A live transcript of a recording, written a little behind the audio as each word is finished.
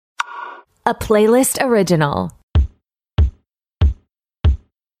a Playlist original.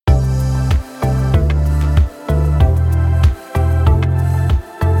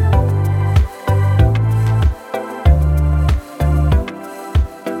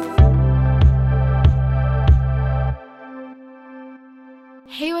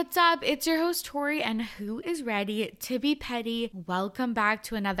 Hey, what's up? It's your host, Tori, and who is ready to be petty? Welcome back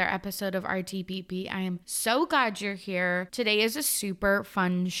to another episode of RTPP. I am so glad you're here. Today is a super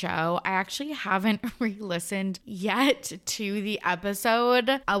fun show. I actually haven't re-listened yet to the episode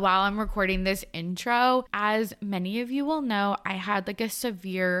while I'm recording this intro. As many of you will know, I had like a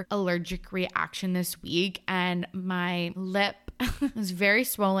severe allergic reaction this week, and my lip was very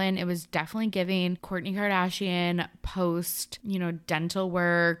swollen. It was definitely giving Kourtney Kardashian post, dental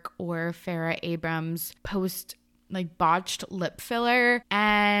work, or Farrah Abrams post like botched lip filler.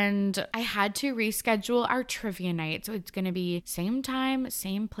 And I had to reschedule our trivia night. So it's going to be same time,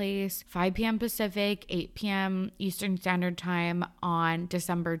 same place, 5 p.m. Pacific, 8 p.m. Eastern Standard Time on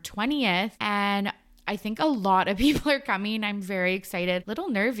December 20th. And I think a lot of people are coming. I'm very excited, little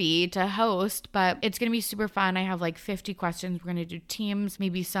nervy to host, but it's going to be super fun. I have like 50 questions. We're going to do teams,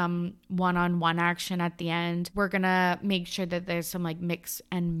 maybe some one-on-one action at the end. We're going to make sure that there's some like mix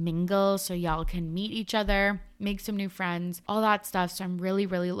and mingle so y'all can meet each other, make some new friends, all that stuff. So I'm really,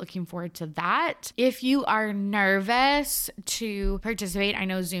 really looking forward to that. If you are nervous to participate, I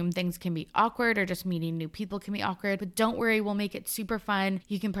know Zoom things can be awkward, or just meeting new people can be awkward, but don't worry, we'll make it super fun.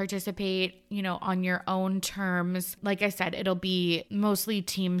 You can participate, on your own terms. Like I said, it'll be mostly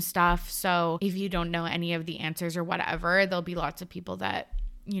team stuff. So if you don't know any of the answers or whatever, there'll be lots of people that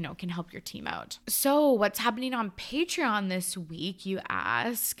can help your team out. So what's happening on Patreon this week, you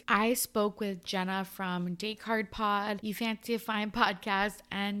ask? I spoke with Jenna from Date Card Pod, You Fancy a Fine podcast,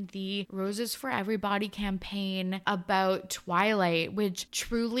 and the Roses for Everybody campaign about Twilight, which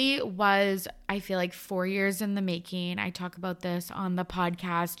truly was, I feel like, 4 years in the making. I talk about this on the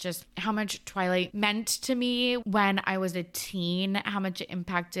podcast, just how much Twilight meant to me when I was a teen, how much it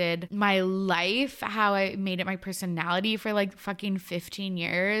impacted my life, how I made it my personality for like fucking 15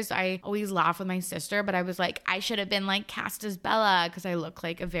 years. I always laugh with my sister, but I was like, I should have been like cast as Bella because I look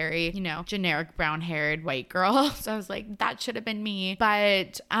like a very, generic brown-haired white girl. So I was like, that should have been me.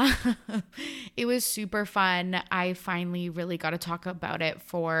 But it was super fun. I finally really got to talk about it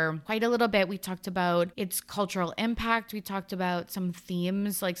for quite a little bit. We talked about its cultural impact. We talked about some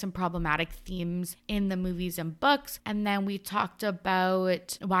themes, like some problematic themes in the movies and books. And then we talked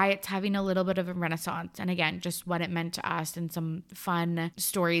about why it's having a little bit of a renaissance. And again, just what it meant to us, and some fun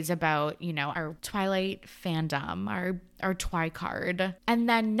stories about, our Twilight fandom, our Twicard. And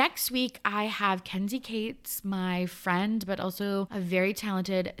then next week, I have Kenzie Cates, my friend, but also a very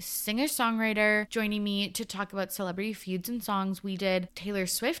talented singer-songwriter, joining me to talk about celebrity feuds and songs. We did Taylor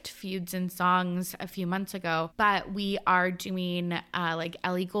Swift feuds and songs a few months ago, but we are doing like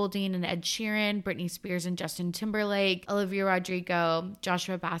Ellie Goulding and Ed Sheeran, Britney Spears and Justin Timberlake, Olivia Rodrigo,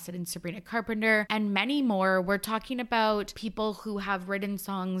 Joshua Bassett and Sabrina Carpenter, and many more. We're talking about people who have written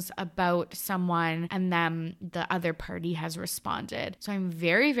songs about someone and then the other party has responded. So I'm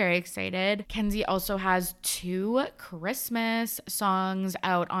very, very excited. Kenzie also has 2 Christmas songs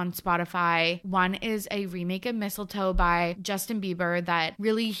out on Spotify. One is a remake of Mistletoe by Justin Bieber that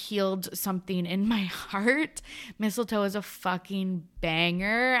really healed something in my heart. Mistletoe is a fucking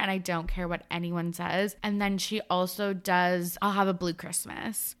banger, and I don't care what anyone says. And then she also does I'll Have a Blue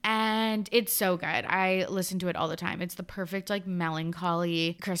Christmas, and it's so good. I listen to it all the time. It's the perfect like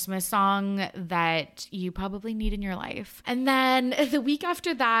melancholy Christmas song that you probably need in your life. And then the week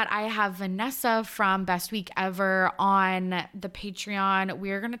after that, I have Vanessa from Best Week Ever on the Patreon.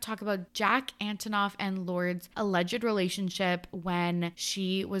 We're going to talk about Jack Antonoff and Lorde's alleged relationship when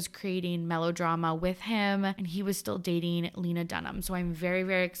she was creating melodrama with him and he was still dating Lena Dunham. So I'm very,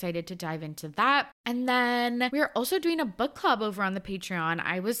 very excited to dive into that. And then we're also doing a book club over on the Patreon.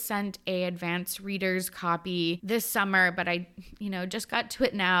 I was sent a advanced reader's copy this summer, but I, just got to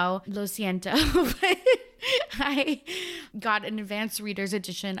it now. Lo siento. I got an advanced reader's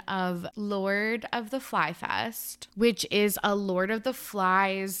edition of Lord of the Fly Fest, which is a Lord of the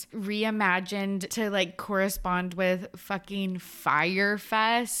Flies reimagined to like correspond with fucking Fyre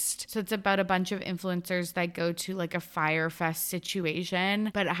Fest. So it's about a bunch of influencers that go to like a Fyre Fest situation,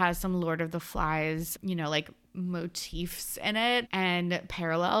 but it has some Lord of the Flies, like motifs in it and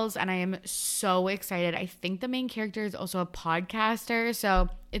parallels, and I am so excited. I think the main character is also a podcaster, so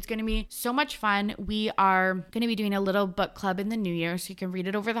it's going to be so much fun. We are going to be doing a little book club in the new year, so you can read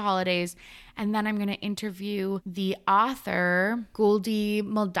it over the holidays, And then I'm going to interview the author, Goldie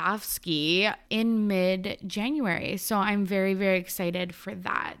Moldavsky, in mid-January. So I'm very, very excited for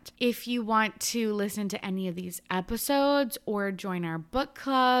that. If you want to listen to any of these episodes or join our book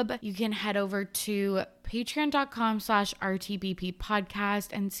club, you can head over to patreon.com/RTBP podcast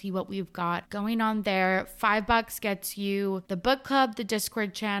and see what we've got going on there. $5 gets you the book club, the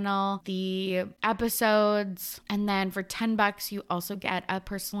Discord channel, the episodes, and then for $10 you also get a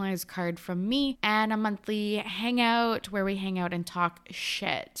personalized card from me and a monthly hangout where we hang out and talk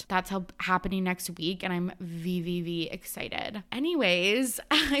shit. That's happening next week, and I'm VVV excited. Anyways,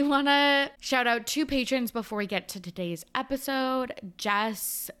 I want to shout out 2 patrons before we get to today's episode.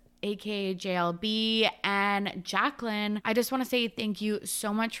 Jess, aka JLB, and Jacqueline. I just want to say thank you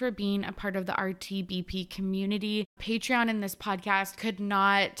so much for being a part of the RTBP community. Patreon and this podcast could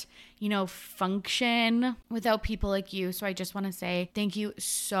not, function without people like you. So I just want to say thank you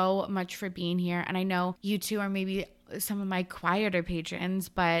so much for being here. And I know you two are maybe some of my quieter patrons,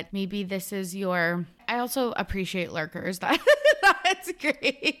 but maybe this is I also appreciate lurkers. That's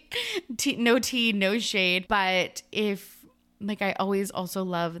great. No tea, no shade. But I always also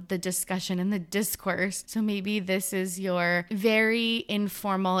love the discussion and the discourse. So maybe this is your very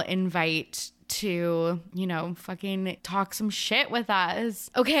informal invite to, fucking talk some shit with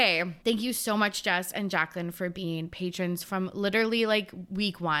us. Okay. Thank you so much, Jess and Jacqueline, for being patrons from literally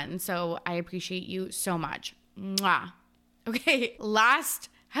week 1. So I appreciate you so much. Mwah. Okay. Last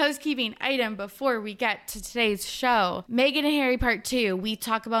housekeeping item before we get to today's show. Meghan and Harry Part 2. We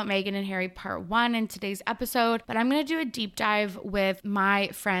talk about Meghan and Harry Part 1 in today's episode, but I'm going to do a deep dive with my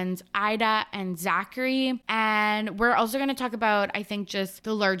friends Ida and Zachary. And we're also going to talk about, I think, just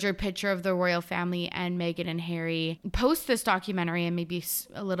the larger picture of the royal family and Meghan and Harry post this documentary and maybe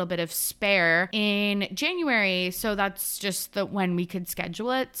a little bit of spare in January. So that's just when we could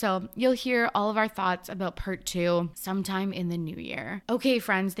schedule it. So you'll hear all of our thoughts about Part 2 sometime in the new year. Okay,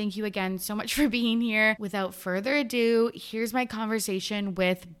 friends. Thank you again so much for being here. Without further ado, here's my conversation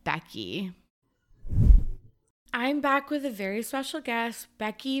with Becky. I'm back with a very special guest,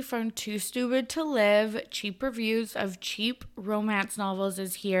 Becky from Too Stupid to Live. Cheap Reviews of Cheap Romance Novels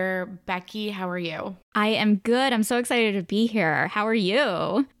is here. Becky, how are you? I am good. I'm so excited to be here. How are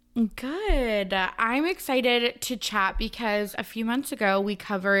you? Good. I'm excited to chat because a few months ago we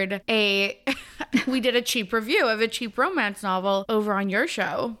covered we did a cheap review of a cheap romance novel over on your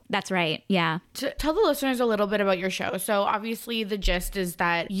show. That's right. Yeah. Tell the listeners a little bit about your show. So obviously the gist is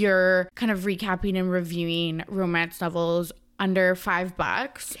that you're kind of recapping and reviewing romance novels under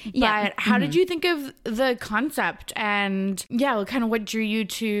 $5. Yeah. But how did you think of the concept and kind of what drew you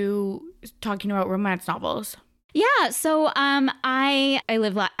to talking about romance novels? Yeah, so I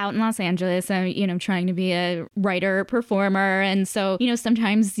live out in Los Angeles. I'm trying to be a writer, performer. And so,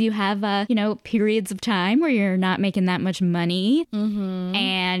 sometimes you have, periods of time where you're not making that much money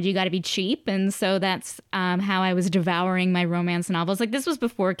and you got to be cheap. And so that's how I was devouring my romance novels. This was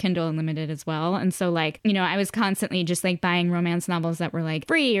before Kindle Unlimited as well. And so I was constantly just buying romance novels that were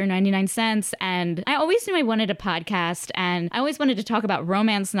free or 99 cents. And I always knew I wanted a podcast, and I always wanted to talk about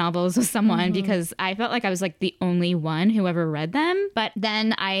romance novels with someone because I felt like I was the only one who ever read them. But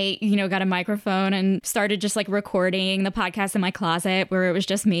then I, got a microphone and started just recording the podcast in my closet where it was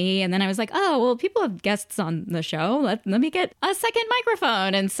just me. And then I was oh, well, people have guests on the show. Let me get a second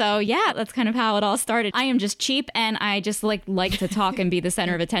microphone. And so, yeah, that's kind of how it all started. I am just cheap, and I just like to talk and be the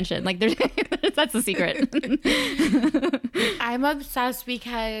center of attention. That's the secret. I'm obsessed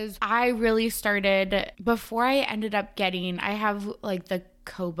because I really started before I ended up I have the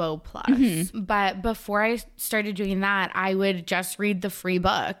Kobo Plus. But before I started doing that, I would just read the free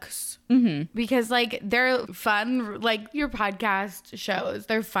books because they're fun, your podcast shows,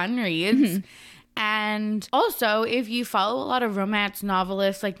 they're fun reads. And also, if you follow a lot of romance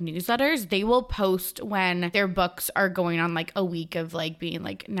novelists newsletters, they will post when their books are going on a week of being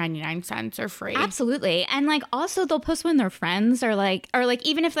 99 cents or free. Absolutely. And also they'll post when their friends are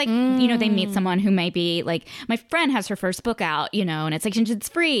even if they meet someone who might be my friend has her first book out, and it's it's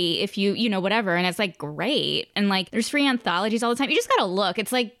free if you whatever. And it's great. And there's free anthologies all the time. You just got to look.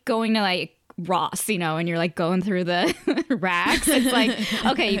 It's going to Ross, and you're going through the racks. It's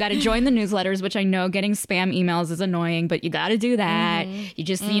okay, you got to join the newsletters, which I know getting spam emails is annoying, but you got to do that. You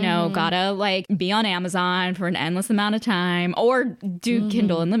just, gotta be on Amazon for an endless amount of time, or do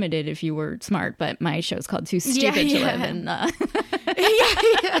Kindle Unlimited if you were smart. But my show's called Too Stupid to Live. And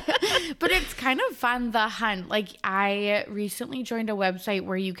But it's kind of fun, the hunt. I recently joined a website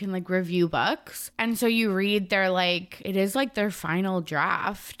where you can review books, and so you read their it is their final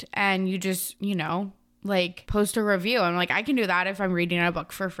draft, and you just like post a review. I'm like, I can do that if I'm reading a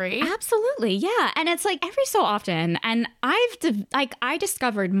book for free. Absolutely. Yeah. And it's like every so often, and I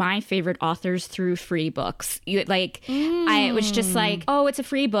discovered my favorite authors through free books. I was just like, oh, it's a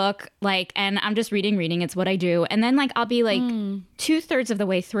free book, like, and I'm just reading. It's what I do. And then like I'll be like 2/3 of the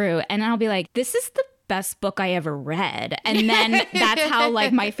way through, and I'll be like, this is the best book I ever read. And then that's how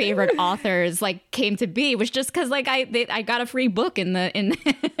like my favorite authors like came to be, was just because like I got a free book in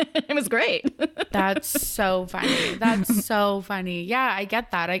it was great. That's so funny. That's so funny. Yeah, I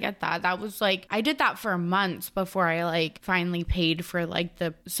get that. That was like, I did that for months before I like finally paid for like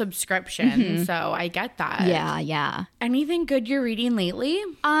the subscription. So I get that. Yeah. Anything good you're reading lately?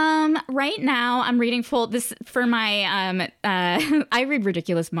 Right now I'm reading this for my I read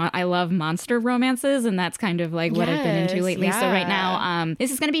ridiculous. I love monster romances, and that's kind of like what I've been into lately. Yeah. So right now,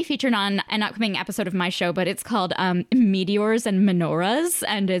 this is going to be featured on an upcoming episode of my show, but it's called Meteors and Menorahs,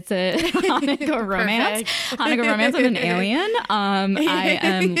 and it's a Hanukkah romance. Hanukkah romance with an alien. I'm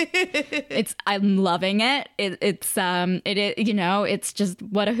loving it. It's just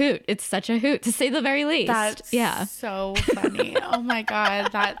what a hoot. It's such a hoot, to say the very least. That's so funny. Oh my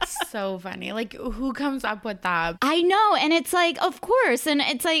God, that's so funny. Like, who comes up with that? I know, and it's like, of course, and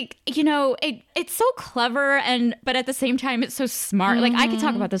it's like, it's so clever, but at the same time it's so smart. Like, I could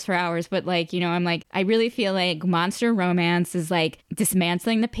talk about this for hours, but like, I'm like, I really feel like monster romance is like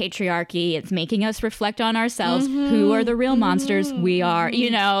dismantling the patriarchy. It's making us reflect on ourselves. Who are the real monsters? We are,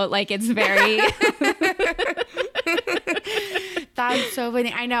 like, it's very That's so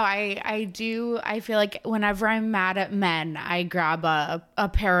funny. I know. I do. I feel like whenever I'm mad at men, I grab a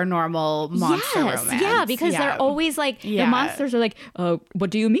paranormal monster romance. Yeah, because they're always like, the monsters are like, oh, what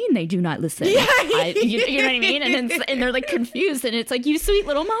do you mean they do not listen? Yeah. You know what I mean? And they're like confused, and it's like, you sweet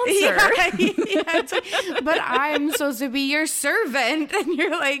little monster. Yeah, like, but I'm supposed to be your servant, and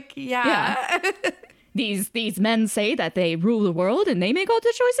you're like, yeah. These men say that they rule the world and they make all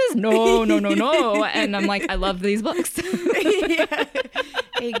the choices. No. And I'm like, I love these books. Yeah,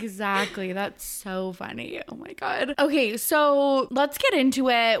 exactly. That's so funny. Oh my God. Okay, so let's get into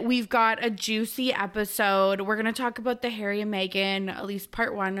it. We've got a juicy episode. We're going to talk about the Harry and Meghan, at least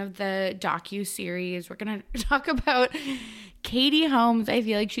part 1 of the docu-series. We're going to talk about Katie Holmes. I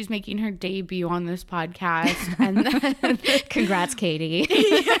feel like she's making her debut on this podcast. And then congrats, Katie.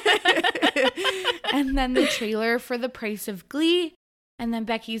 And then the trailer for The Price of Glee. And then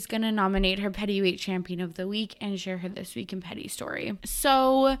Becky's going to nominate her Pettyweight Champion of the Week and share her This Week in Petty story.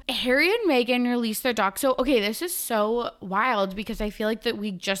 So Harry and Meghan released their doc. So, okay, this is so wild because I feel like that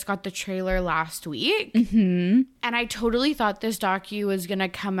we just got the trailer last week. And I totally thought this docu was going to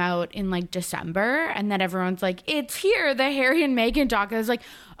come out in like December. And then everyone's like, it's here, the Harry and Meghan doc. I was like,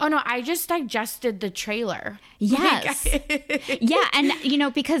 oh no, I just digested the trailer. Yes. Yeah. And,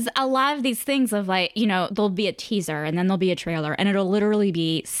 because a lot of these things of like, there'll be a teaser and then there'll be a trailer, and it'll literally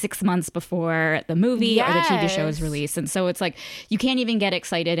be 6 months before the movie or the TV show is released. And so it's like, you can't even get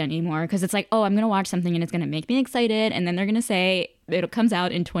excited anymore because it's like, oh, I'm going to watch something and it's going to make me excited. And then they're going to say it comes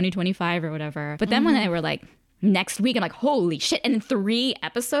out in 2025 or whatever. But then when they were like, next week, I'm like, holy shit. And in 3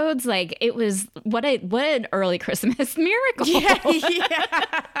 episodes, like, it was what an early Christmas miracle.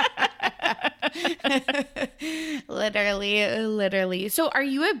 Literally. So are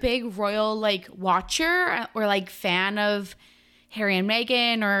you a big royal like watcher or like fan of Harry and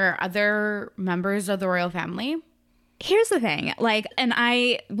Meghan or other members of the royal family? Here's the thing, like, and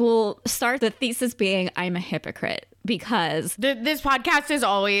I will start the thesis being I'm a hypocrite. Because this podcast is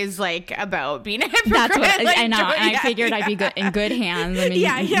always like about being a hypocrite. That's what I know. And I figured I'd be in good hands. I mean,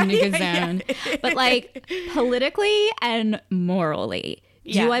 in a good zone. But like politically and morally,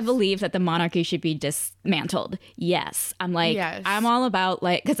 do I believe that the monarchy should be dismantled? Yes. I'm like, I'm all about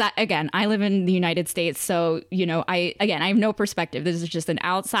like, because I live in the United States. So, I have no perspective. This is just an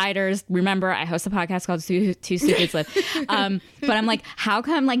outsider's. Remember, I host a podcast called Two Stupids Live. But I'm like, how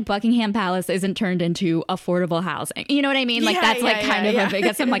come like Buckingham Palace isn't turned into affordable housing? You know what I mean? Like that's kind of I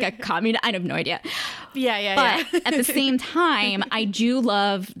guess I'm like a communist. I have no idea. But at the same time, I do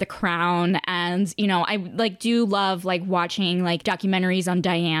love The Crown, and I like do love like watching like documentaries on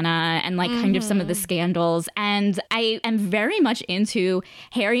Diana and like kind of some of the scandals. And I am very much into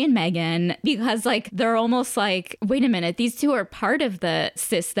Harry and Meghan because like they're almost like, wait a minute, these two are part of the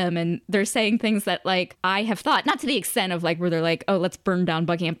system, and they're saying things that like I have thought, not to the extent of like where they're like, oh, let's burn down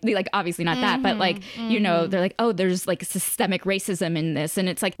Buckingham, like obviously not that, but like they're like, oh, there's like systemic racism in this, and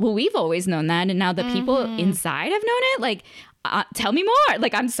it's like, well, we've always known that, and now the people inside have known it. Like, tell me more.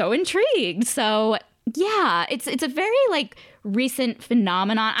 Like, I'm so intrigued. So yeah, it's a very like recent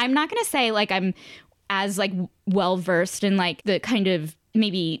phenomenon. I'm not gonna say like I'm as like well versed in like the kind of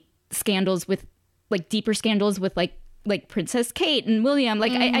maybe scandals with like deeper scandals with like Princess Kate and William.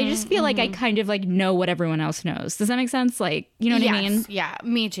 Like, I just feel like I kind of like know what everyone else knows. Does that make sense? Like, you know what I mean? Yeah,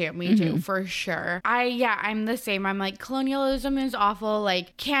 me too, for sure. I'm the same. I'm like, colonialism is awful.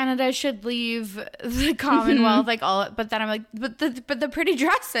 Like, Canada should leave the Commonwealth, like all, but then I'm like, but the pretty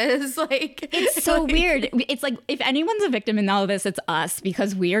dresses, like. It's so weird. It's like, if anyone's a victim in all of this, it's us,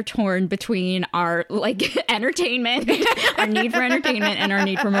 because we are torn between our like entertainment, our need for entertainment and our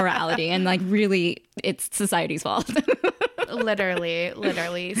need for morality. And like, really, it's society's fault. literally.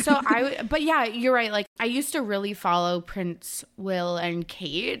 But yeah, you're right. Like, I used to really follow Prince Will and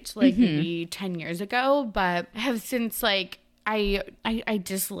Kate, like maybe 10 years ago, but have since like, I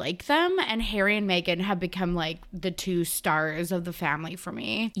dislike them, and Harry and Meghan have become like the two stars of the family for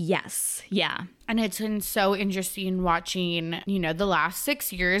me. Yes. Yeah. And it's been so interesting watching, you know, the last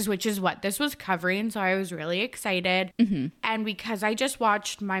 6 years, which is what this was covering. So I was really excited. And because I just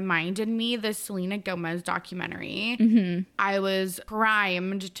watched My Mind and Me, the Selena Gomez documentary, I was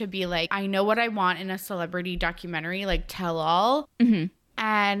primed to be like, I know what I want in a celebrity documentary, like tell all.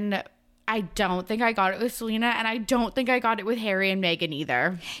 And I don't think I got it with Selena, and I don't think I got it with Harry and Meghan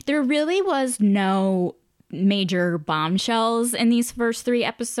either. There really was no major bombshells in these first 3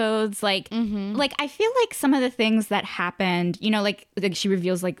 episodes. Like I feel like some of the things that happened, you know, like she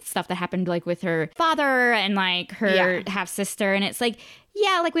reveals like stuff that happened like with her father and like her half sister, and it's like,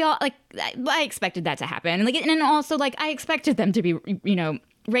 yeah, like we all, like I expected that to happen, like, and then also like I expected them to be, you know,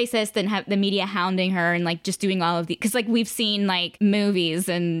 racist and have the media hounding her and like just doing all of the, because like we've seen like movies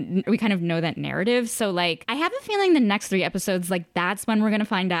and we kind of know that narrative. So like I have a feeling the next 3 episodes, like that's when we're gonna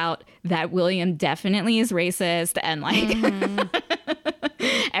find out that William definitely is racist and like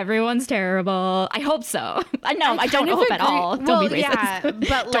everyone's terrible. I hope so. I don't hope at all. Don't be racist. Yeah,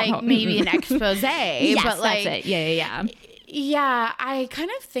 but like maybe an expose. Yes, but like that's it. Yeah. Yeah, I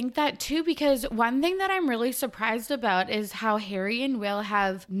kind of think that too, because one thing that I'm really surprised about is how Harry and Will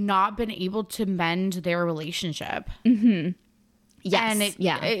have not been able to mend their relationship. Yes. And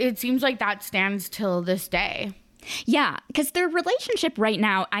it seems like that stands till this day. Yeah, because their relationship right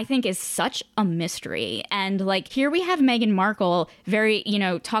now, I think, is such a mystery. And like here we have Meghan Markle very, you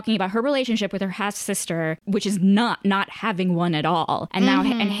know, talking about her relationship with her half sister, which is not having one at all. And now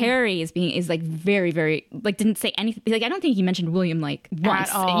and Harry is like very, very like didn't say anything. Like I don't think he mentioned William like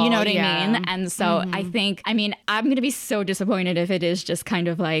once. You know what I mean? And so I think, I mean, I'm gonna be so disappointed if it is just kind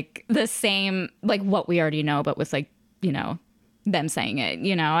of like the same, like what we already know, but with like, you know, them saying it,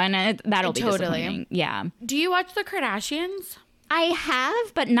 you know, and that'll be disappointing. Yeah. Do you watch the Kardashians? I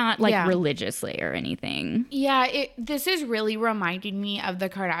have, but not like religiously or anything. Yeah, this is really reminding me of the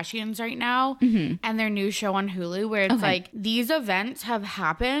Kardashians right now and their new show on Hulu, where it's like these events have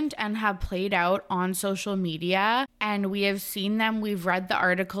happened and have played out on social media, and we have seen them. We've read the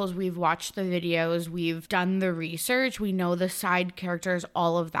articles, we've watched the videos, we've done the research, we know the side characters,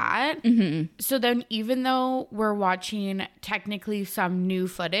 all of that. So then even though we're watching technically some new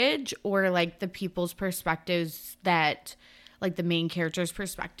footage or like the people's perspectives that like the main character's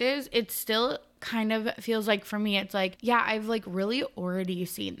perspectives, it still kind of feels like for me, it's like, yeah, I've like really already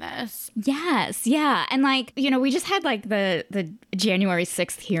seen this. Yes. Yeah. And like, you know, we just had like the January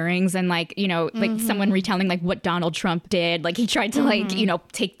 6th hearings and like, you know, like someone retelling like what Donald Trump did. Like he tried to like, you know,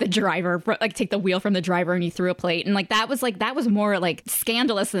 take the wheel from the driver and he threw a plate. And like, that was more like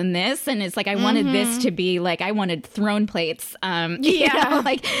scandalous than this. And it's like, I wanted this to be like, I wanted throne plates. You know,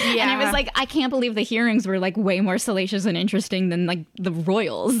 like, and I was like, I can't believe the hearings were like way more salacious and interesting than like the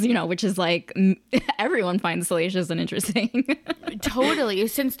royals, you know, which is like, everyone finds salacious and interesting. Totally.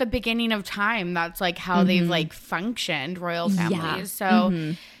 Since the beginning of time, that's like how they've like functioned, royal families.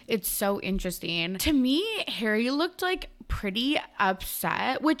 So it's so interesting. To me, Harry looked like pretty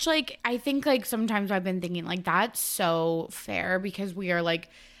upset, which like I think like sometimes I've been thinking like that's so fair, because we are like,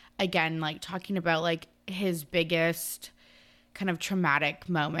 again, like talking about like his biggest kind of traumatic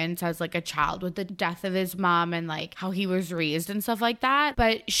moments as like a child with the death of his mom and like how he was raised and stuff like that.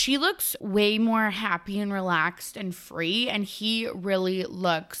 But she looks way more happy and relaxed and free, and he really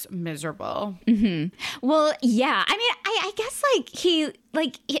looks miserable. Well, yeah. I mean, I guess like he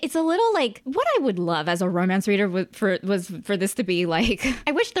like it's a little like what I would love as a romance reader was for this to be like,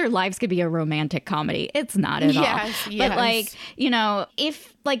 I wish their lives could be a romantic comedy. It's not at all. But like, you know,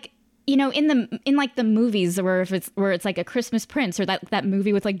 if like, you know, in like the movies where it's like a Christmas Prince, or that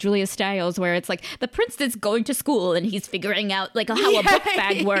movie with like Julia Stiles where it's like the prince is going to school and he's figuring out like how a book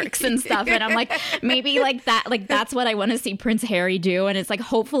bag works and stuff. And I'm like, maybe like that, like that's what I want to see Prince Harry do. And it's like,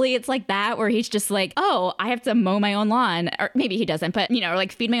 hopefully it's like that, where he's just like, oh, I have to mow my own lawn, or maybe he doesn't, but you know, or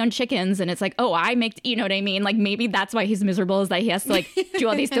like feed my own chickens. And it's like, oh, I make, you know what I mean? Like maybe that's why he's miserable, is that he has to like do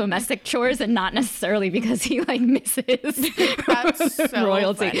all these domestic chores, and not necessarily because he like misses That's so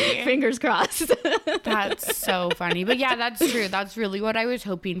royalty. funny. Fingers crossed. That's so funny. But yeah, that's true. That's really what I was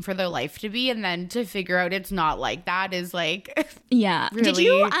hoping for their life to be. And then to figure out it's not like that is like, Yeah. really Did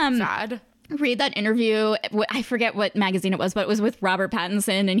you sad. read that interview? I forget what magazine it was, but it was with Robert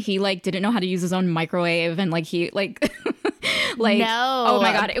Pattinson, and he like didn't know how to use his own microwave, and like he like like No. oh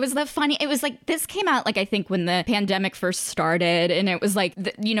my god, it was it was like, this came out like I think when the pandemic first started, and it was like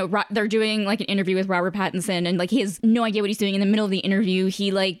you know, they're doing like an interview with Robert Pattinson, and like he has no idea what he's doing. In the middle of the interview,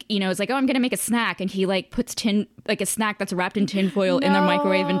 he like, you know, is like, oh, I'm gonna make a snack, and he like puts a snack that's wrapped in tinfoil in their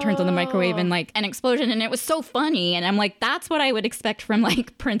microwave, and turns on the microwave, and like an explosion, and it was so funny. And I'm like, that's what I would expect from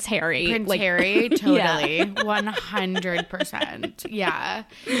like Prince Harry. Prince Harry, totally. 100%. Yeah.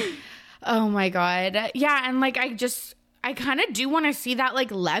 Oh my God. Yeah. And like, I kind of do want to see that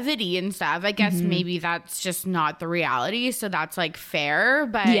like levity and stuff. I guess maybe that's just not the reality. So that's like fair.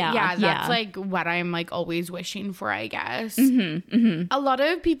 But yeah, that's like what I'm like always wishing for, I guess. A lot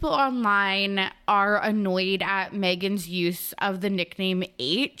of people online are annoyed at Meghan's use of the nickname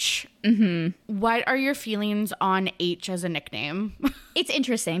H. What are your feelings on H as a nickname? It's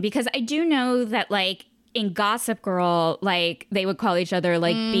interesting because I do know that like in Gossip Girl, like they would call each other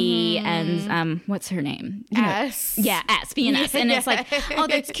like B and what's her name? S. Yeah, S, B and S. And it's like, oh,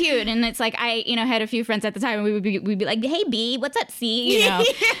 that's cute. And it's like, I, you know, had a few friends at the time, and we'd be like, hey B, what's up C? You know.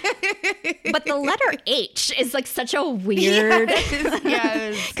 But the letter H is like such a weird,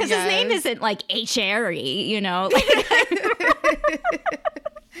 Yes. because his name isn't like H. Harry, you know.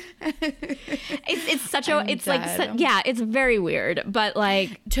 It's such a, it's like, yeah, it's very weird, but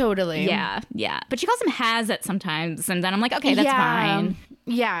like, totally. yeah. But she calls him Has it sometimes, and then I'm like, okay, that's fine.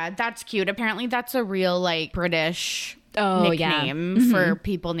 Yeah, that's cute. Apparently that's a real like British nickname for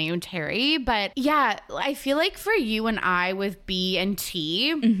people named Harry. But yeah, I feel like for you and I with B and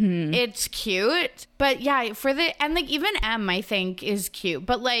T, it's cute. But yeah, and like even M I think is cute,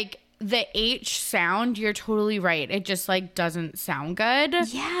 but like the H sound, you're totally right. It just like doesn't sound good.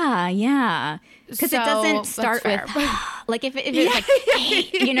 Yeah. Because it doesn't start with like if it's like, hey,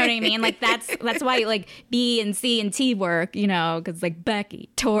 you know what I mean? Like that's why like B and C and T work, you know, because like Becky,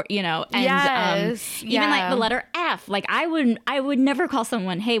 you know, and even like the letter F. Like I would never call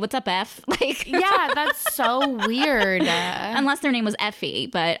someone, hey, what's up, F? Like yeah, that's so weird. Unless their name was Effie,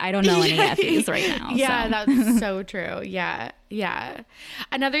 but I don't know any Effies right now. Yeah, so. that's so true. Yeah.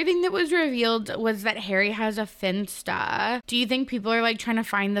 Another thing that was revealed was that Harry has a Finsta. Do you think people are like trying to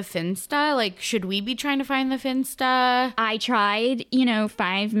find the Finsta? Like, should we be trying to find the Finsta? I tried,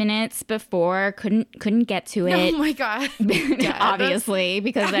 5 minutes before, couldn't get to it. Oh my God. Obviously,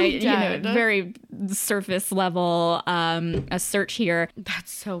 because very surface level a search here.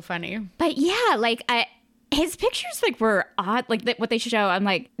 That's so funny. But yeah, like his pictures like were odd, like what they show. I'm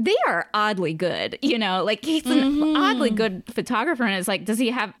like, they are oddly good, like he's an oddly good photographer. And it's like, does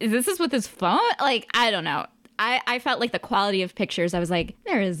he have, this is with his phone? Like, I don't know. I felt like the quality of pictures, I was like,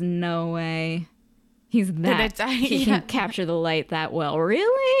 there is no way he's he can capture the light that well.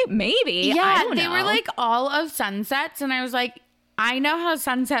 Really? Maybe. Yeah, I don't know. They were like all of sunsets. And I was like, I know how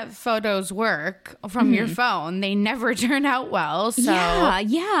sunset photos work from your phone. They never turn out well. So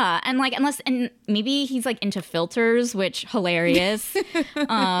yeah. And like, and maybe he's like into filters, which hilarious.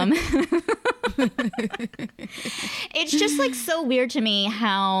 It's just like so weird to me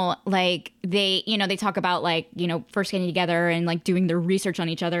how like they talk about like, first getting together and like doing their research on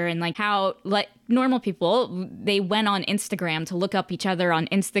each other, and like how like normal people, they went on Instagram to look up each other on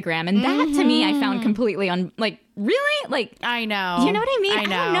Instagram. And that to me, I found completely really? Like, I know. You know what I mean? I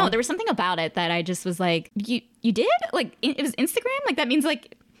don't know. There was something about it that I just was like, you did? Like, it was Instagram? Like, that means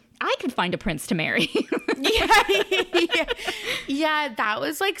like I could find a prince to marry. Yeah, that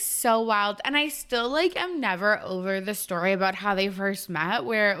was like so wild. And I still like am never over the story about how they first met,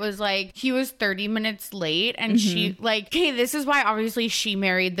 where it was like he was 30 minutes late and she like, okay, this is why obviously she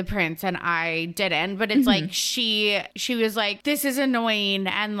married the prince and I didn't. But it's like she was like, this is annoying.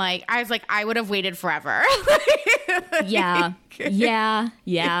 And like, I was like, I would have waited forever. Yeah.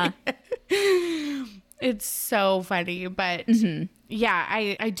 It's so funny, but yeah,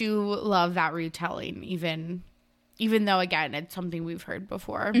 I do love that retelling, even even though, again, it's something we've heard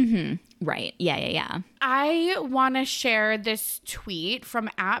before. Right. Yeah. I want to share this tweet from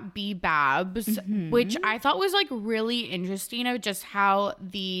 @bbabs, which I thought was like really interesting of just how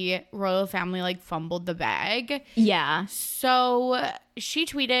the royal family like fumbled the bag. Yeah. So she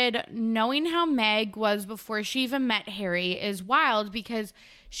tweeted, knowing how Meg was before she even met Harry is wild because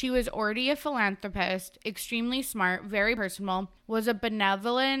she was already a philanthropist, extremely smart, very personal, was a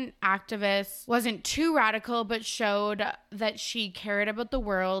benevolent activist, wasn't too radical, but showed that she cared about the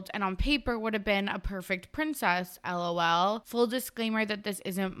world, and on paper would have been a perfect princess, LOL. Full disclaimer that this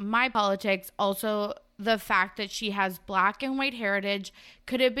isn't my politics. Also, the fact that she has black and white heritage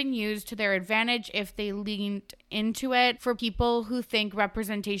could have been used to their advantage if they leaned into it. For people who think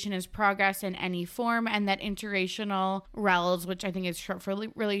representation is progress in any form and that interracial rels, which I think is short for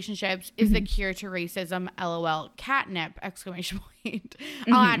relationships, is the cure to racism, LOL. Catnip, exclamation point.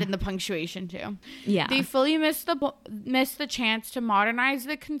 I'll add in the punctuation too. Yeah. They fully missed the chance to modernize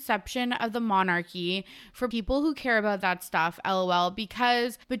the conception of the monarchy for people who care about that stuff, LOL,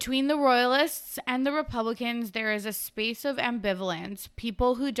 because between the royalists and the Republicans, there is a space of ambivalence.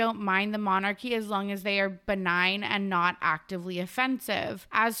 People who don't mind the monarchy as long as they are benign and not actively offensive.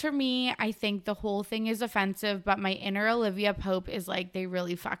 As for me, I think the whole thing is offensive, but my inner Olivia Pope is like, they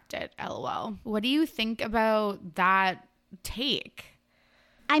really fucked it, LOL. What do you think about that take?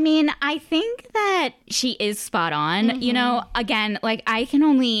 I mean, I think that she is spot on. You know, again, like I feel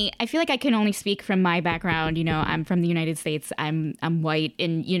like I can only speak from my background. You know, I'm from the United States. I'm white,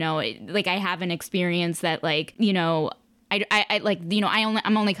 and you know, like I have an experience that, like, you know, I like, you know,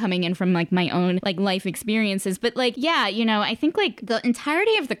 I'm only coming in from like my own like life experiences, but like, yeah, you know, I think like the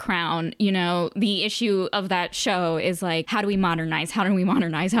entirety of The Crown, you know, the issue of that show is like, how do we modernize? How do we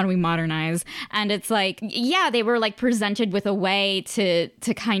modernize? How do we modernize? And it's like, yeah, they were like presented with a way to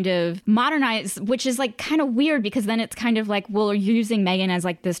kind of modernize, which is like kind of weird because then it's kind of like, well, you're using Meghan as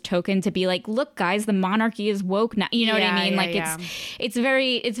like this token to be like, look, guys, the monarchy is woke now. You know what I mean? Like it's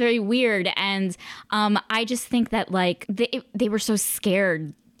very weird. And I just think that like they were so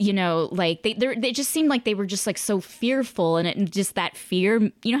scared, you know, like they just seemed like they were just like so fearful, and just that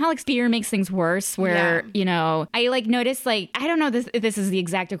fear, you know how like fear makes things worse, where you know, I like noticed, like, I don't know if this is the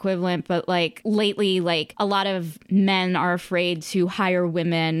exact equivalent, but like lately, like a lot of men are afraid to hire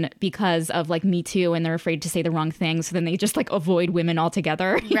women because of like Me Too, and they're afraid to say the wrong thing, so then they just like avoid women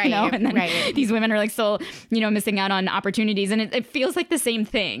altogether, you know, and then these women are like still, you know, missing out on opportunities, and it feels like the same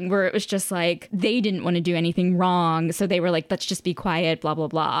thing where it was just like they didn't want to do anything wrong, so they were like, let's just be quiet, blah blah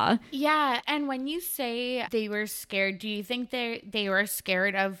blah. Yeah, and when you say they were scared, do you think they were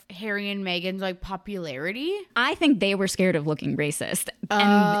scared of Harry and Meghan's like popularity? I think they were scared of looking racist,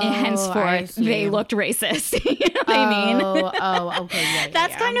 and henceforth they looked racist. You know what I mean? Okay. Yeah,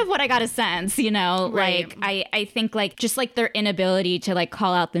 That's kind of what I got a sense, you know, right. Like I think like just like their inability to like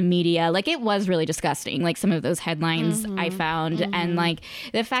call out the media, like it was really disgusting, like some of those headlines I found, and like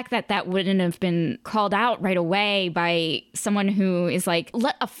the fact that wouldn't have been called out right away by someone who is like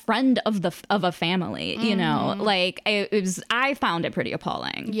a friend of a family, you know, like I found it pretty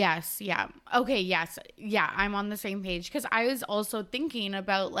appalling. Yes. Yeah. Okay. Yes. Yeah. I'm on the same page, because I was also thinking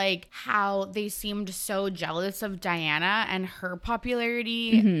about like how they seemed so jealous of Diana and her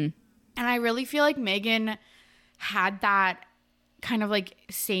popularity. And I really feel like Meghan had that kind of like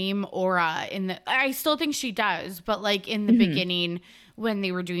same aura I still think she does, but like in the beginning when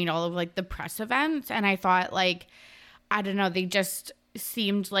they were doing all of like the press events, and I thought like, I don't know, they just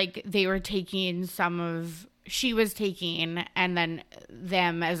seemed like they were taking she was taking, and then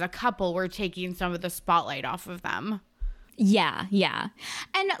them as a couple were taking some of the spotlight off of them. Yeah.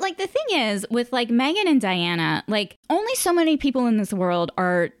 And like the thing is with like Meghan and Diana, like only so many people in this world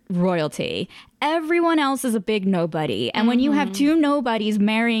are royalty. Everyone else is a big nobody. And when you have two nobodies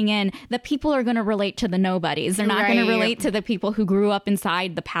marrying in, the people are going to relate to the nobodies. They're not going to relate to the people who grew up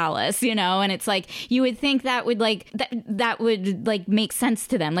inside the palace, you know? And it's like, you would think that would like, that would like make sense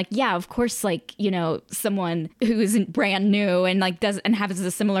to them. Like, yeah, of course, like, you know, someone who isn't brand new and like has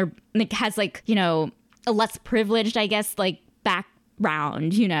a similar, like has like, you know, a less privileged, I guess, like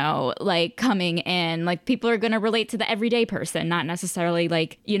background, you know, like coming in, like people are going to relate to the everyday person, not necessarily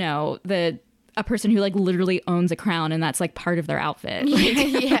like, you know, a person who like literally owns a crown and that's like part of their outfit.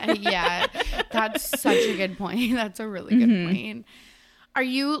 Like, yeah. That's such a good point. That's a really good point. Are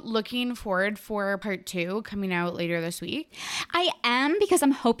you looking forward for part 2 coming out later this week? I am, because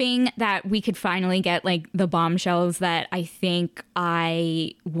I'm hoping that we could finally get like the bombshells that I think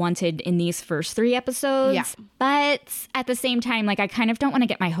I wanted in these first 3 episodes. Yeah. But at the same time, like I kind of don't want to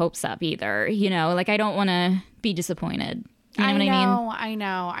get my hopes up either. You know, like I don't want to be disappointed. You know what I mean? I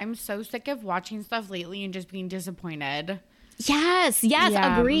know. I'm so sick of watching stuff lately and just being disappointed. Yes,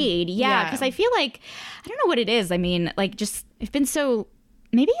 agreed. Yeah, because I feel like, I don't know what it is. I mean, like, just, it's been so,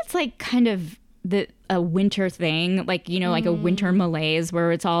 maybe it's like kind of a winter thing, like, you know, like a winter malaise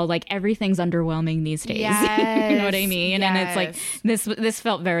where it's all like everything's underwhelming these days. Yes, you know what I mean? yes. And it's like this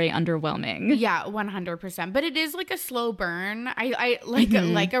felt very underwhelming. Yeah, 100%. But it is like a slow burn. I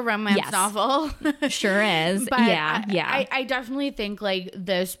like a romance novel. Sure is. But yeah. I definitely think like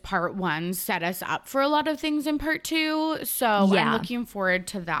this part 1 set us up for a lot of things in part 2. So I'm looking forward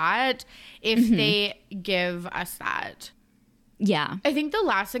to that if they give us that. Yeah. I think the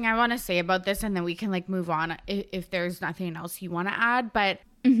last thing I want to say about this, and then we can like move on if there's nothing else you want to add, but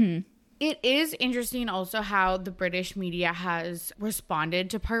it is interesting also how the British media has responded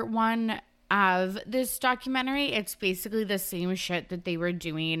to part 1 of this documentary. It's basically the same shit that they were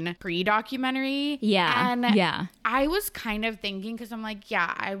doing pre-documentary. Yeah. And I was kind of thinking, because I'm like,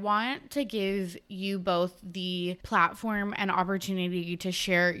 I want to give you both the platform and opportunity to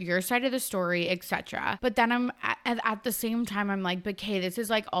share your side of the story, etc. But then I'm at the same time, I'm like, but okay, this is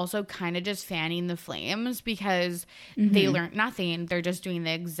like also kind of just fanning the flames because they learned nothing. They're just doing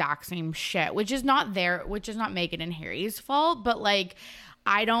the exact same shit, which is not Meghan and Harry's fault, but like,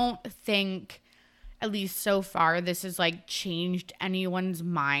 I don't think, at least so far, this has like changed anyone's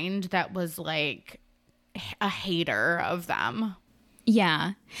mind that was like a hater of them.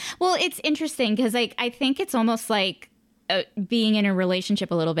 Yeah. Well, it's interesting because like I think it's almost like being in a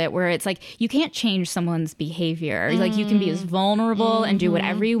relationship a little bit where it's like you can't change someone's behavior. Like you can be as vulnerable and do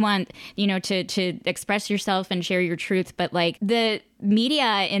whatever you want, you know, to express yourself and share your truth. But like the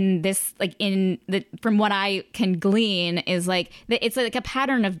media in this, like from what I can glean is like it's like a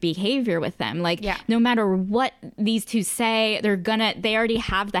pattern of behavior with them. Like no matter what these two say, they already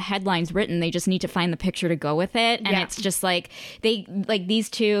have the headlines written. They just need to find the picture to go with it. And it's just like these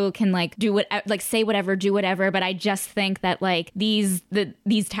two can like do what, like say whatever, do whatever. But I just think that like these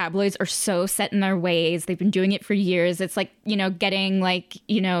tabloids are so set in their ways. They've been doing it for years. It's like, you know, getting like,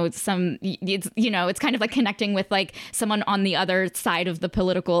 you know, it's kind of like connecting with like someone on the other side of the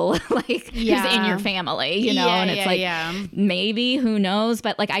political, like who's in your family, you know, and it's like maybe, who knows,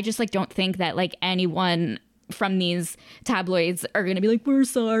 but like I just like don't think that like anyone from these tabloids are gonna be like, we're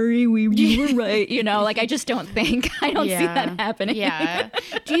sorry, we were right, you know, like I just don't see that happening.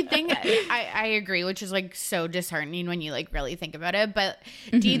 Do you think I agree, which is like so disheartening when you like really think about it, but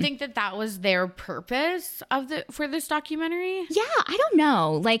do you think that was their purpose for this documentary? I don't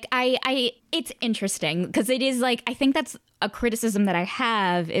know, like I it's interesting because it is like, I think that's a criticism that I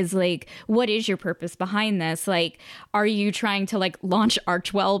have is like, what is your purpose behind this? Like, are you trying to like launch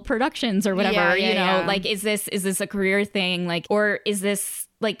Archwell Productions or whatever? You know, like, is this a career thing? Like, or is this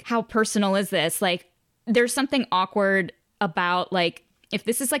like, how personal is this? Like, there's something awkward about like, if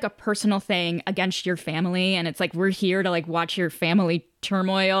this is like a personal thing against your family and it's like, we're here to like watch your family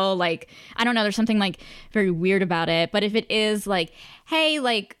turmoil, like, I don't know, there's something like very weird about it. But if it is like, hey,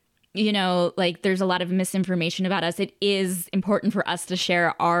 like, you know, like there's a lot of misinformation about us, it is important for us to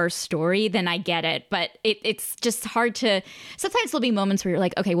share our story, then I get it. But it's just hard to, sometimes there'll be moments where you're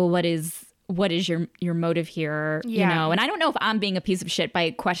like, okay, well, what is your motive here? You know, and I don't know if I'm being a piece of shit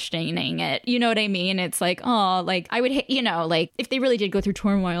by questioning it. You know what I mean? It's like, oh, like I would, you know, like if they really did go through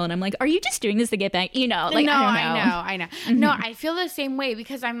turmoil and I'm like, are you just doing this to get back? You know, like, no, I know. No, I feel the same way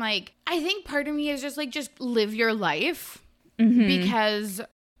because I'm like, I think part of me is just like, just live your life because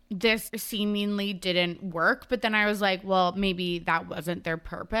this seemingly didn't work. But then I was like, well, maybe that wasn't their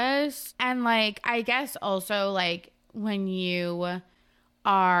purpose. And like, I guess also like when you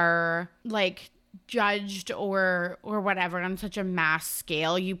are like judged or whatever on such a mass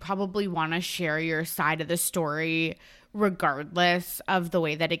scale, you probably want to share your side of the story regardless of the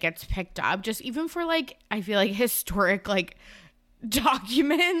way that it gets picked up, just even for like, I feel like historic like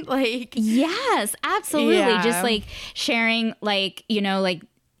document, like yes, absolutely, just like sharing, like, you know, like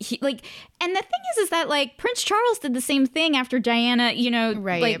and the thing is that like Prince Charles did the same thing after Diana, you know,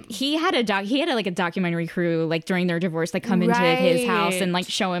 like he had a documentary crew like during their divorce, like come into his house and like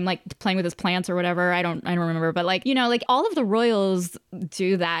show him like playing with his plants or whatever. I don't remember, but like, you know, like all of the royals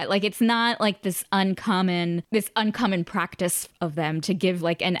do that. Like it's not like this uncommon practice of them to give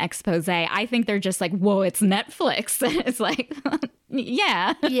like an expose. I think they're just like, whoa, it's Netflix. It's like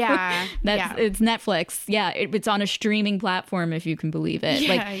it's Netflix. It's on a streaming platform, if you can believe it.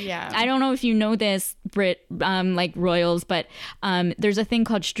 I don't know if you know this, Brit like royals, but there's a thing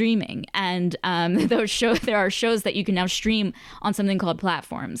called streaming, and there are shows that you can now stream on something called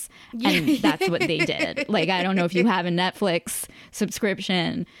platforms, and that's what they did. Like, I don't know if you have a Netflix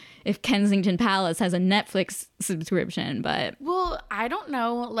subscription, if Kensington Palace has a Netflix subscription, but... Well, I don't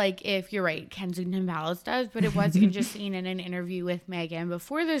know, like, if you're right, Kensington Palace does, but it was interesting in an interview with Meghan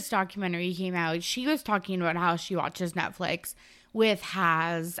before this documentary came out. She was talking about how she watches Netflix with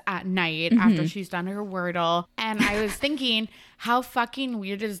Haz at night after she's done her Wordle. And I was thinking, how fucking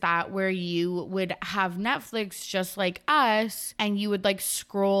weird is that, where you would have Netflix just like us and you would like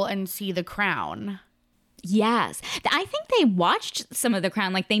scroll and see The Crown? Yes. I think they watched some of The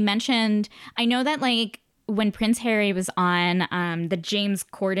Crown. Like, they mentioned, I know that, like, when Prince Harry was on the James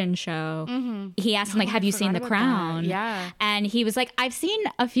Corden show, he asked him, like, have you seen The Crown? Yeah. And he was like, I've seen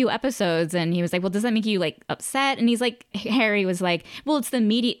a few episodes. And he was like, well, does that make you, like, upset? And he's like, Harry was like, well, it's the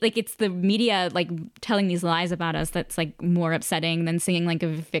media, like, telling these lies about us that's, like, more upsetting than seeing, like,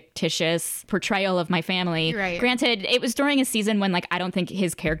 a fictitious portrayal of my family. Right. Granted, it was during a season when, like, I don't think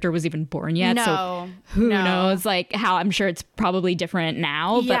his character was even born yet. No. So who knows, like, how I'm sure it's probably different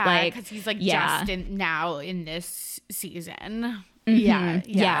now. Yeah, but, like, because he's, like, yeah. just now in this season.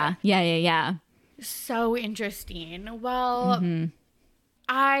 Yeah. So interesting. Well,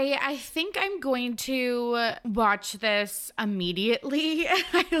 I think I'm going to watch this immediately,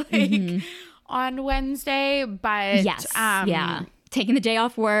 on Wednesday. But yes, taking the day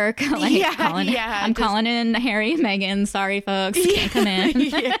off work, like I'm calling in Harry and Meghan. Sorry, folks, can't come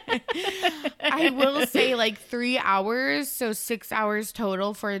in. I will say, like, 3 hours, so 6 hours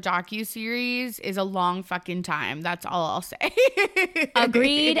total for a docuseries is a long fucking time. That's all I'll say.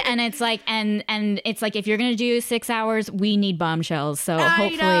 Agreed. And it's like, and it's like, if you're gonna do 6 hours, we need bombshells. So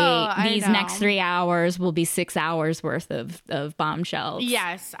hopefully these next 3 hours will be 6 hours worth of bombshells.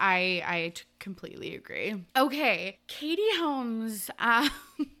 Yes, I completely agree. Okay, Katie Holmes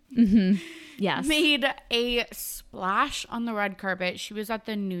yes, made a splash on the red carpet. She was at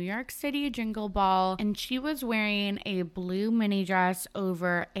the New York City Jingle Ball, and she was wearing a blue mini dress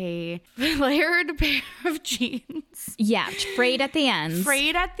over a flared pair of jeans. Yeah, frayed at the end.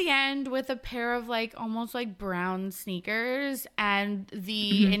 Frayed at the end with a pair of, like, almost like brown sneakers, and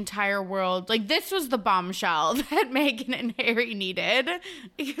the entire world, like, this was the bombshell that Meghan and Harry needed,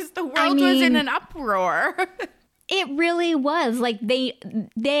 because the world was in an uproar. It really was. Like, they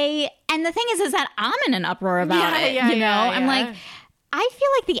and the thing is that I'm in an uproar about it. You know, I'm like, I feel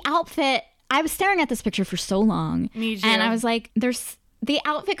like the outfit, I was staring at this picture for so long. Me too. And I was like, the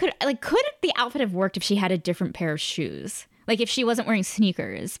outfit could the outfit have worked if she had a different pair of shoes? Like, if she wasn't wearing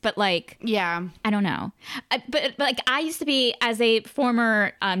sneakers, but, like, yeah, I don't know. But like, I used to be, as a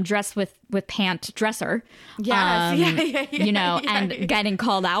former dress with pant dresser. Yes. You know, and getting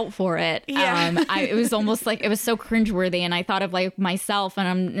called out for it. Yeah. It was almost like, it was so cringeworthy, and I thought of, like, myself, and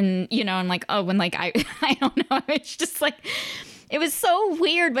I'm like, oh, when, like, I don't know. It's just like, it was so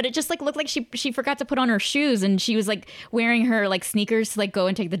weird, but it just, like, looked like she forgot to put on her shoes, and she was, like, wearing her, like, sneakers to, like, go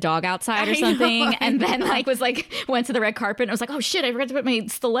and take the dog outside or something. And then, like, was, like, went to the red carpet, and I was like, oh shit, I forgot to put my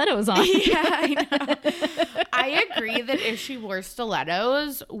stilettos on. Yeah, I know. I agree that if she wore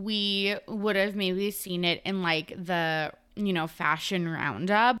stilettos, we would have maybe seen it in, like, the, you know, fashion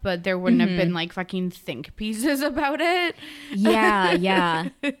roundup, but there wouldn't have been, like, fucking think pieces about it. Yeah.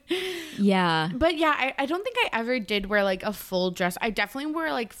 But yeah, I don't think I ever did wear, like, a full dress. I definitely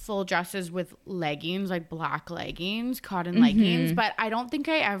wore, like, full dresses with leggings, like black leggings, cotton leggings, but I don't think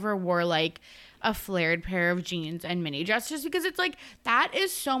I ever wore, like, a flared pair of jeans and mini dress, just because it's like, that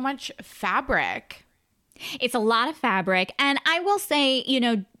is so much fabric. It's a lot of fabric. And I will say, you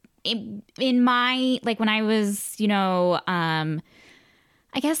know, in my, like, when I was, you know, I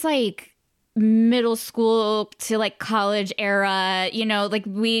guess, like, middle school to, like, college era, you know, like,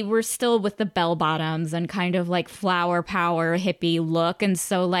 we were still with the bell bottoms and kind of, like, flower power hippie look. And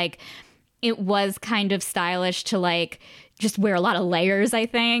so, like, it was kind of stylish to, like, just wear a lot of layers, I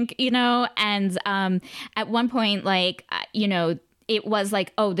think, you know. And at one point, like, you know, it was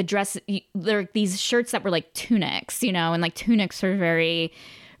like, oh, the dress, there are these shirts that were like tunics, you know, and, like, tunics were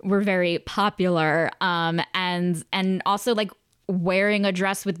very popular. And also, like, wearing a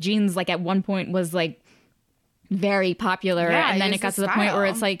dress with jeans, like, at one point was, like, very popular. Yeah, and then it got to the point where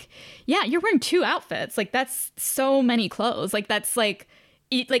it's like, yeah, you're wearing two outfits. Like, that's so many clothes. Like, that's like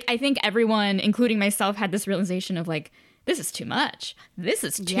I think everyone, including myself, had this realization of, like, this is too much. This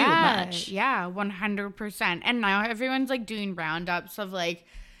is too much. Yeah, 100%. And now everyone's, like, doing roundups of, like,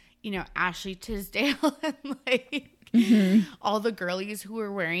 you know, Ashley Tisdale and, like, all the girlies who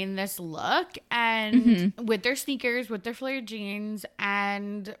were wearing this look and with their sneakers, with their flared jeans.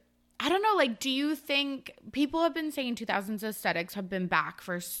 And I don't know, like, do you think people have been saying 2000s aesthetics have been back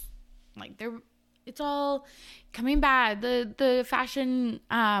for, like, it's all coming back. The fashion,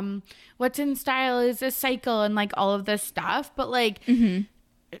 what's in style is a cycle and, like, all of this stuff. But, like, isn't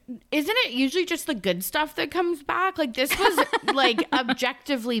it usually just the good stuff that comes back? Like, this was, like,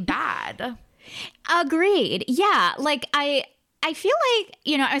 objectively bad. Agreed. Yeah. Like, I feel like,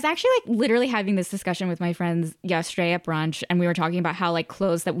 you know, I was actually like literally having this discussion with my friends yesterday at brunch, and we were talking about how like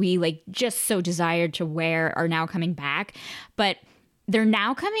clothes that we like just so desired to wear are now coming back, but they're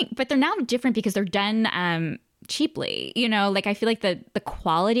now different because they're done cheaply, you know, like I feel like the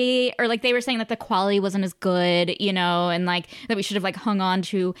quality, or like they were saying that the quality wasn't as good, you know, and like that we should have like hung on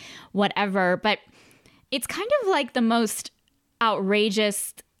to whatever. But it's kind of like the most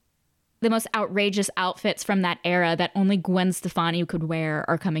outrageous outfits from that era that only Gwen Stefani could wear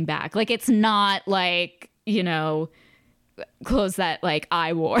are coming back. Like, it's not like, you know, clothes that like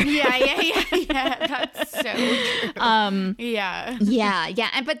I wore. Yeah. That's so true. Yeah.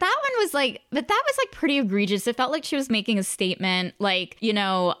 And but that was like pretty egregious. It felt like she was making a statement. Like, you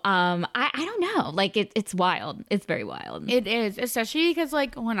know, I don't know. Like it's wild. It's very wild. It is, especially because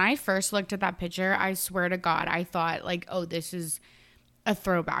like when I first looked at that picture, I swear to God, I thought like, oh, this is a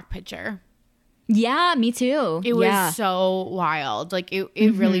throwback picture. Yeah, me too. It was so wild. Like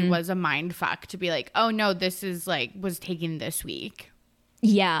it really was a mind fuck to be like, oh no, this is like was taken this week.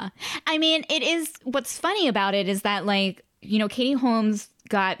 Yeah. I mean, it is, what's funny about it is that like, you know, Katie Holmes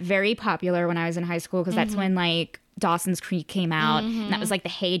got very popular when I was in high school because that's when like Dawson's Creek came out, and that was like the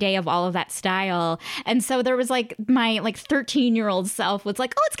heyday of all of that style. And so there was like my like 13-year-old self was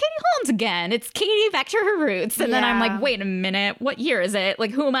like, oh, it's Katie Holmes again. It's Katie back to her roots. And then I'm like, wait a minute, what year is it?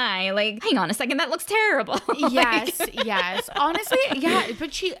 Like, who am I? Like, hang on a second, that looks terrible. Yes. Honestly, yeah.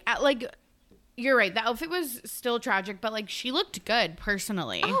 But she like, you're right. The outfit was still tragic, but like she looked good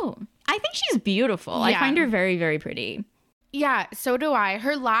personally. Oh, I think she's beautiful. Yeah. I find her very, very pretty. Yeah, so do I.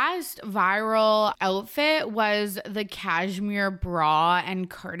 Her last viral outfit was the cashmere bra and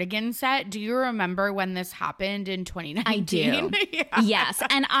cardigan set. Do you remember when this happened in 2019? I do. Yes.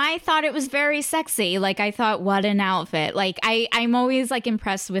 And I thought it was very sexy. Like, I thought, what an outfit. Like, I'm always like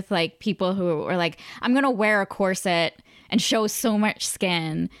impressed with like people who are like, I'm going to wear a corset and show so much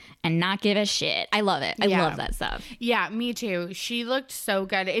skin and not give a shit. I love it. I love that stuff. Yeah, me too. She looked so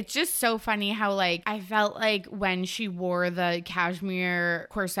good. It's just so funny how like I felt like when she wore the cashmere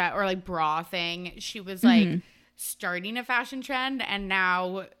corset or like bra thing, she was like starting a fashion trend, and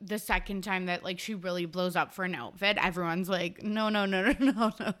now the second time that like she really blows up for an outfit, everyone's like, no.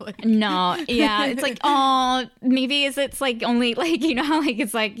 Like, no, yeah, it's like, oh, maybe it's like only like, you know how like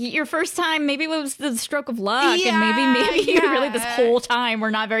it's like your first time, maybe it was the stroke of luck, and maybe really this whole time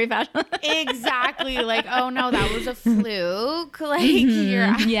we're not very fashionable. Exactly, like, oh no, that was a fluke. Like you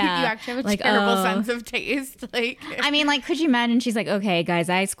actually have a like, terrible sense of taste. Like, I mean, like, could you imagine? She's like, okay, guys,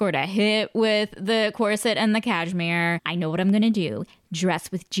 I scored a hit with the corset and the cashmere. I know what I'm gonna do. Dress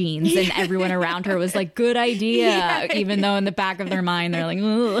with jeans. And everyone around her was like, good idea. Even though in the back of their mind they're like,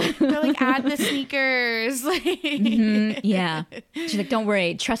 ugh. They're like, add the sneakers. Yeah. She's like, don't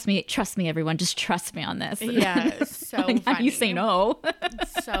worry, trust me everyone, just trust me on this. Yeah, so like, funny. How do you say no?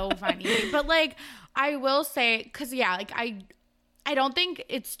 So funny. But like, I will say, because like I don't think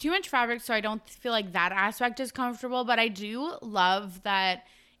it's too much fabric, so I don't feel like that aspect is comfortable, but I do love that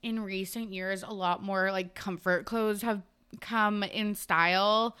in recent years, a lot more like comfort clothes have come in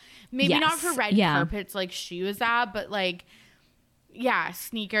style. Maybe not for red carpets like she was at, but like, yeah,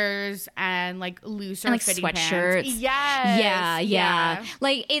 sneakers and like looser and, like, fitting sweatshirts. Pants. Yes. Yeah.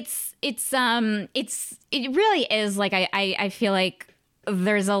 Like it really is like I feel like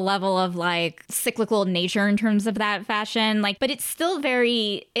there's a level of like cyclical nature in terms of that fashion. Like, but it's still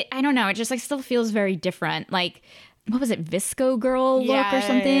very, I don't know, it just like still feels very different. Like, what was it, Visco Girl look or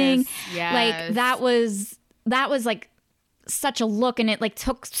something? Yes. Like that was like such a look, and it like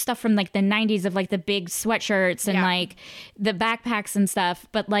took stuff from like the 90s of like the big sweatshirts and like the backpacks and stuff,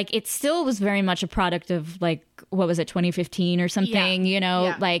 but like it still was very much a product of like, what was it, 2015 or something, you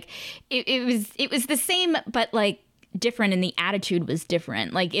know? Like it was the same but like different, and the attitude was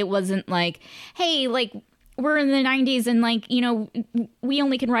different. Like it wasn't like, hey, like we're in the 90s and like, you know, we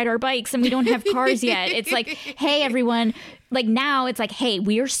only can ride our bikes and we don't have cars yet. It's like, hey everyone, like now it's like, hey,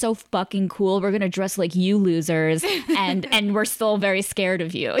 we are so fucking cool. We're going to dress like you losers. And we're still very scared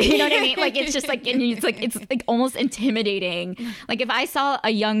of you. You know what I mean? Like, it's just like, and it's like almost intimidating. Like if I saw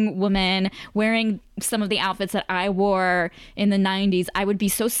a young woman wearing some of the outfits that I wore in the 90s, I would be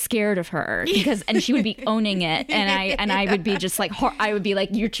so scared of her and she would be owning it. And I would be just like, I would be like,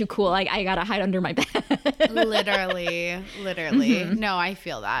 you're too cool. I got to hide under my bed. Literally. No, I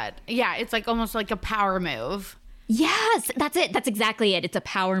feel that. Yeah. It's like almost like a power move. Yes, that's it. That's exactly it. It's a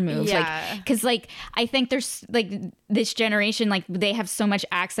power move. Yeah. Like, because like I think there's like this generation, like they have so much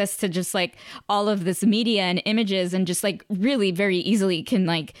access to just like all of this media and images, and just like really very easily can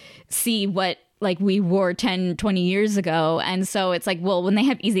like see what like we wore 10, 20 years ago. And so it's like, well, when they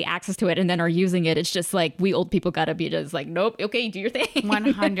have easy access to it and then are using it, it's just like we old people gotta be just like, nope, okay, do your thing.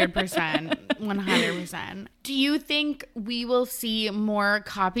 100%. Do you think we will see more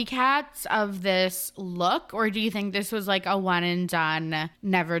copycats of this look, or do you think this was like a one and done,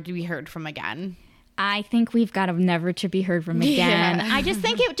 never to be heard from again? I think we've got a never to be heard from again. Yeah. I just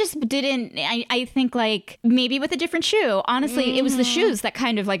think it just didn't. I think like maybe with a different shoe. Honestly, it was the shoes that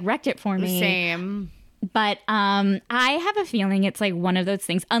kind of like wrecked it for me. Same. But I have a feeling it's like one of those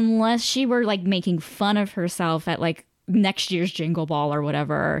things, unless she were like making fun of herself at like next year's Jingle Ball or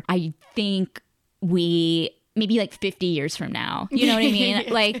whatever. I think maybe like 50 years from now, you know what I mean?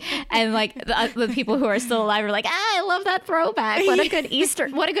 Like, and like the people who are still alive are like, I love that throwback. What a good Easter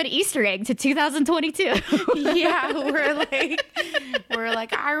egg to 2022. Yeah, we're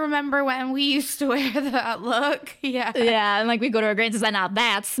like, I remember when we used to wear that look. Yeah. Yeah, and like we go to our grandparents and now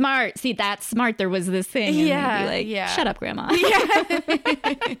that's smart. See, that's smart. There was this thing. And yeah. Like, yeah. Shut up, Grandma. Yeah.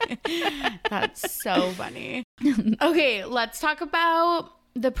 That's so funny. Okay, let's talk about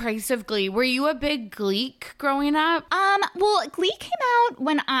the price of Glee. Were you a big Gleek growing up? Well, Glee came out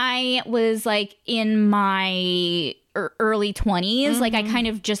when I was like in my early 20s. Like I kind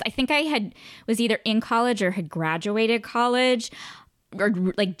of just, I think I was either in college or had graduated college, or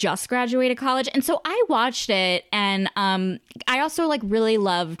like just graduated college. And so I watched it, and I also like really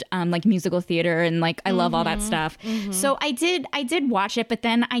loved like musical theater, and like I love all that stuff. So I did watch it, but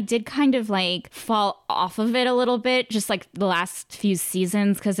then I did kind of like fall off of it a little bit, just like the last few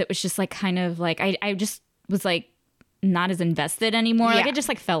seasons, because it was just like kind of like I just was like not as invested anymore. Like I just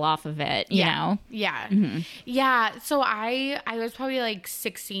like fell off of it, you know? Yeah. Yeah. So I was probably like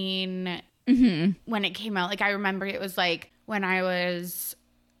 16 when it came out. Like I remember it was like when I was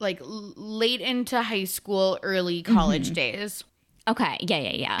like late into high school, early college days. Okay.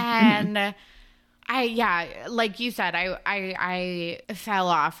 Yeah. And like you said, I fell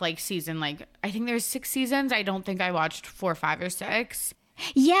off like season, like I think there's 6 seasons. I don't think I watched 4, 5, or 6.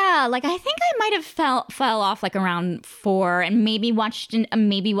 Yeah, like I think I might have fell off like around 4, and maybe watched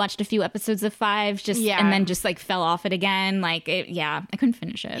a few episodes of 5, and then just like fell off it again. Like I couldn't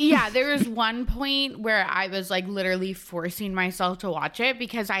finish it. Yeah, there was one point where I was like literally forcing myself to watch it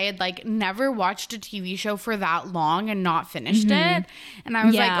because I had like never watched a TV show for that long and not finished it, and I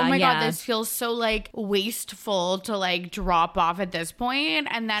was like, oh my god, this feels so like wasteful to like drop off at this point.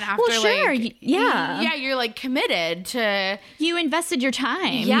 And then after you're like committed to, you invested your time.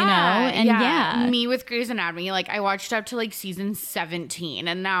 You know? And me with Grey's Anatomy, like I watched up to like season 17,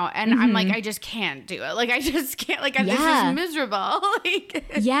 and now I'm like, I just can't do it. Like I just can't. Like this is miserable. Like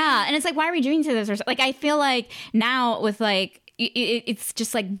and it's like, why are we doing to this? Or like I feel like now with like it's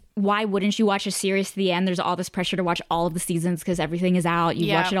just like, why wouldn't you watch a series to the end? There's all this pressure to watch all of the seasons because everything is out.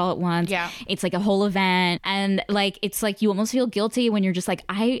 You watch it all at once. Yeah. It's like a whole event. And like, it's like you almost feel guilty when you're just like,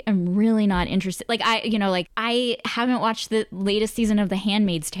 I am really not interested. Like I haven't watched the latest season of The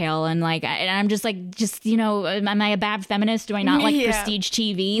Handmaid's Tale. And like, I'm just like, am I a bad feminist? Do I not like prestige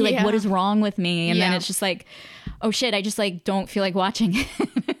TV? Like what is wrong with me? And then it's just like, oh shit, I just like don't feel like watching it.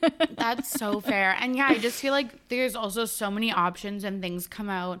 That's so fair. And I just feel like there's also so many options and things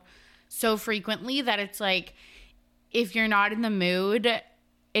come out so frequently that it's like, if you're not in the mood,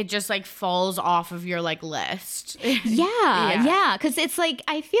 it just like falls off of your like list. Yeah. Because it's like,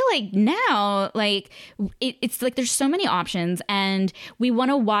 I feel like now, like it's like there's so many options, and we want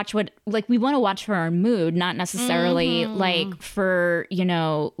to watch for our mood, not necessarily like for,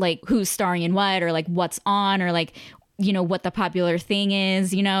 like who's starring in what, or like what's on, or like, what the popular thing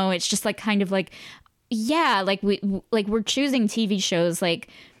is. It's just like kind of like, like we're choosing TV shows, like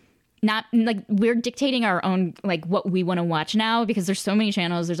not like we're dictating our own, like what we want to watch now, because there's so many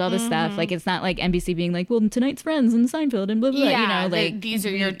channels, there's all this stuff. Like it's not like NBC being like, well, tonight's Friends and Seinfeld and blah blah. Like these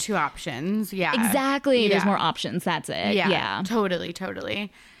are your 2 options. Exactly. There's more options. That's it.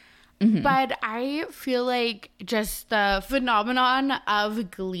 Totally. But I feel like just the phenomenon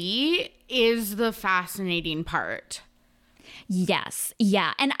of Glee is the fascinating part. Yes.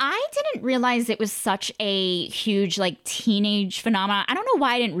 Yeah. And I didn't realize it was such a huge like teenage phenomenon. I don't know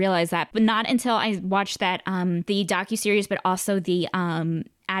why I didn't realize that, but not until I watched that the docuseries, but also the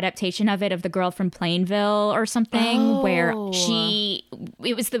adaptation of it, of The Girl from Plainville or something, where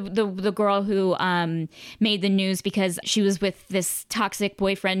it was the girl who made the news because she was with this toxic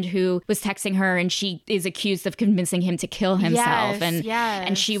boyfriend who was texting her, and she is accused of convincing him to kill himself.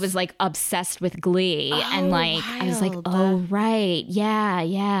 And she was like obsessed with Glee. And like, wild. I was like, oh, right.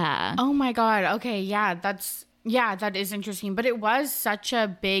 Yeah. Oh my God. Okay. Yeah. That is interesting. But it was such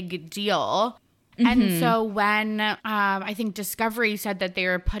a big deal. And so when I think Discovery said that they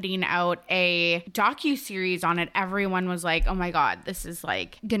were putting out a docuseries on it, everyone was like, oh my God, this is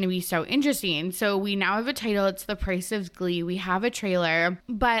like going to be so interesting. So we now have a title. It's The Price of Glee. We have a trailer.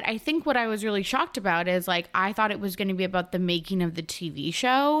 But I think what I was really shocked about is like, I thought it was going to be about the making of the TV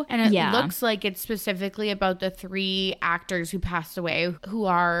show. And it looks like it's specifically about the 3 actors who passed away, who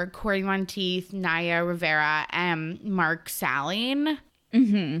are Corey Monteith, Naya Rivera, and Mark Saline.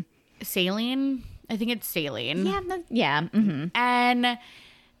 Saline? I think it's Saline. Yeah. And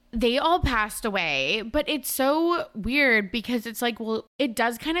they all passed away, but it's so weird because it's like, well, it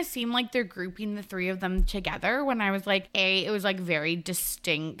does kind of seem like they're grouping the 3 of them together when I was like, A, it was like very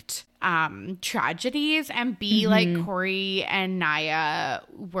distinct tragedies, and B, like Corey and Naya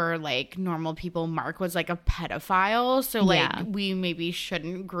were like normal people. Mark was like a pedophile. So like we maybe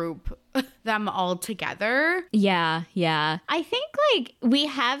shouldn't group them all together. Yeah. I think like we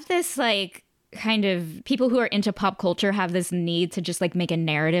have this like kind of people who are into pop culture have this need to just like make a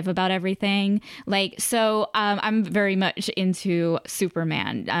narrative about everything. Like, so I'm very much into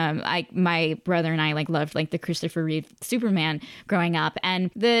Superman. My brother and I like loved like the Christopher Reeve Superman growing up,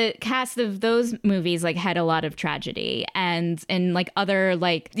 and the cast of those movies like had a lot of tragedy and like other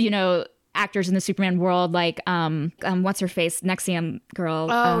like, you know, actors in the Superman world, like what's her face, NXIVM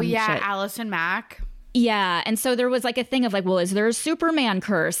girl. Allison Mack. Yeah. And so there was like a thing of like, well, is there a Superman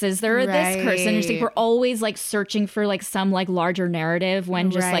curse? Is there this curse? And it's like, we're always like searching for like some like larger narrative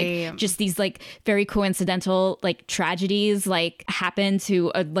when just like just these like very coincidental like tragedies like happen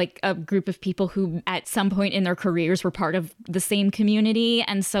to a group of people who at some point in their careers were part of the same community.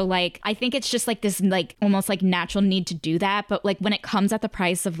 And so like, I think it's just like this like almost like natural need to do that. But like when it comes at the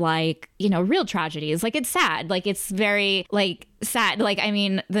price of like, you know, real tragedies, like it's sad. Like it's very like sad. Like, I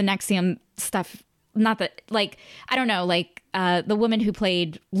mean, the NXIVM stuff, not that like, I don't know, like the woman who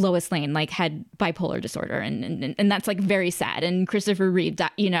played Lois Lane like had bipolar disorder and that's like very sad. And Christopher Reeve,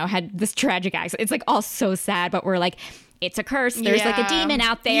 you know, had this tragic accident. It's like all so sad, but we're like, it's a curse. There's like a demon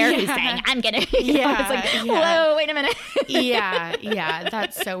out there who's saying, I'm gonna, you know, it's like, whoa, wait a minute. yeah,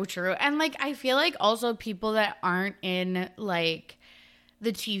 that's so true. And like, I feel like also people that aren't in like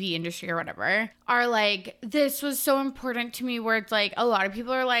the TV industry or whatever are like, this was so important to me, where it's like a lot of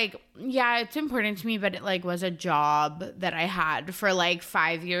people are like, yeah, it's important to me, but it like was a job that I had for like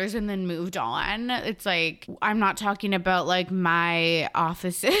 5 years and then moved on. It's like, I'm not talking about like my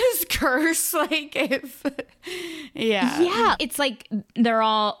office's curse. Like if, yeah, it's like they're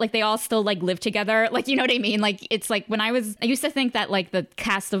all like, they all still like live together. Like, you know what I mean? Like, it's like I used to think that like the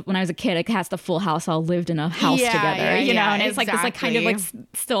cast of, when I was a kid, a cast of Full House all lived in a house together, you know? And it's like this like kind of like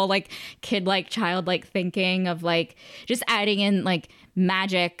still like kid like childlike thinking of like just adding in like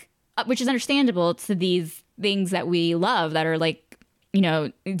magic, which is understandable to these things that we love that are like, you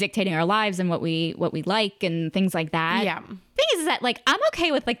know, dictating our lives and what we like and things like that. Yeah. Thing is that like I'm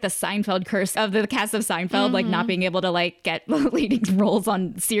okay with like the Seinfeld curse of the cast of Seinfeld like not being able to like get leading roles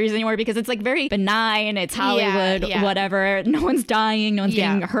on series anymore, because it's like very benign, it's Hollywood, whatever, no one's dying, no one's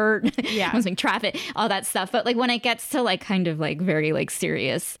getting hurt, no one's being trafficked, all that stuff. But like when it gets to like kind of like very like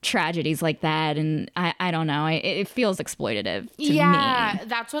serious tragedies like that, and I don't know, it feels exploitative to me.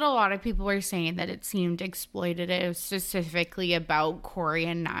 That's what a lot of people were saying, that it seemed exploitative specifically about Corey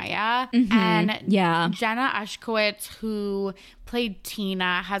and Naya. And Jenna Ushkowitz, who played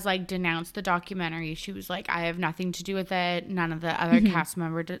Tina, has like denounced the documentary. She was like, I have nothing to do with it, none of the other cast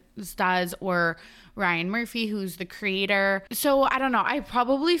members does, or Ryan Murphy, who's the creator. So I don't know, I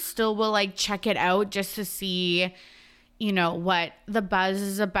probably still will like check it out just to see, you know, what the buzz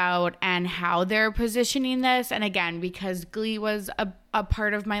is about and how they're positioning this. And again, because Glee was a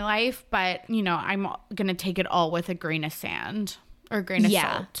part of my life, but you know, I'm gonna take it all with a grain of sand or a grain of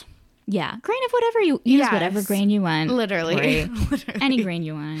salt. Yeah, grain of whatever you use, whatever grain you want. Literally. Any grain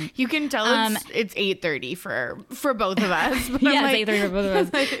you want. You can tell it's 8:30 for both of us. But yeah, it's 8:30 for both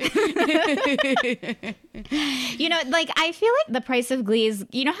of us. You know, like I feel like the price of Glee is,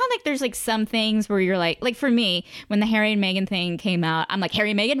 you know how like there's like some things where you're like for me, when the Harry and Meghan thing came out, I'm like,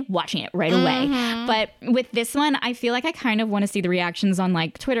 Harry and Meghan, watching it right away. But with this one, I feel like I kind of want to see the reactions on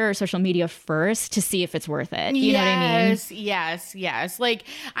like Twitter or social media first to see if it's worth it. You know what I mean? Yes. Like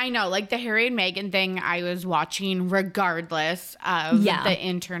I know, like the Harry and Meghan thing, I was watching regardless of the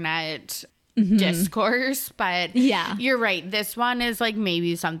internet discourse, but you're right. This one is like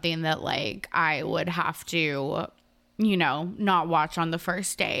maybe something that like I would have to, you know, not watch on the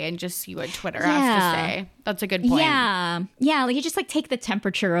first day and just see what Twitter has to say. That's a good point. Yeah. Like you just like take the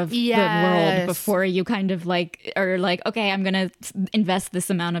temperature of the world before you kind of like are like, okay, I'm gonna invest this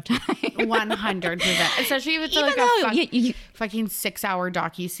amount of time. 100%. Especially if it's like a fucking 6-hour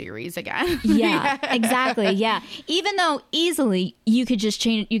docuseries again. Yeah, exactly. Yeah. Even though easily you could just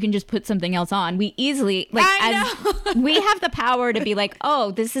change, you can just put something else on. We easily like we have the power to be like,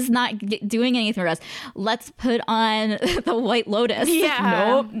 oh, this is not doing anything for us. Let's put on the White Lotus. Yeah.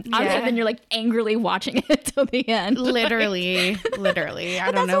 Nope. Then you're like angrily watching it till the end. Literally.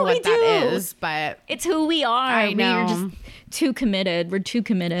 I don't know what that is, but it's who we are. I know. We're just too committed. We're too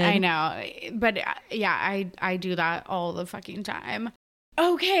committed. I know. But yeah, I do that all the fucking time.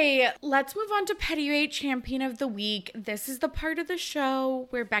 Okay, let's move on to Pettyweight Champion of the Week. This is the part of the show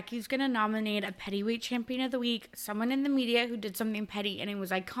where Becky's going to nominate a Pettyweight Champion of the Week, someone in the media who did something petty and it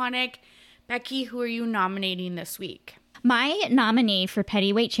was iconic. Becky, who are you nominating this week? My nominee for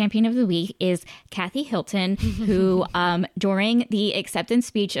Pettyweight Champion of the Week is Kathy Hilton, who during the acceptance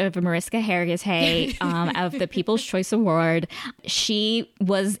speech of Mariska Hargitay of the People's Choice Award, she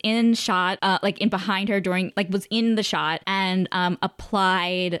was in shot, like in behind her during, like was in the shot and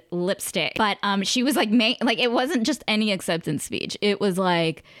applied lipstick. But she was like, it wasn't just any acceptance speech. It was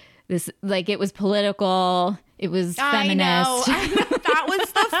like this, like it was political. It was feminist. I know. That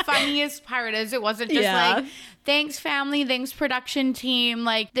was the funniest part, is it wasn't just like, thanks family, thanks production team,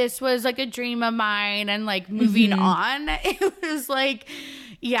 like this was like a dream of mine and like moving on. It was like,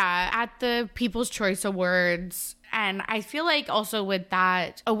 at the People's Choice Awards. And I feel like also with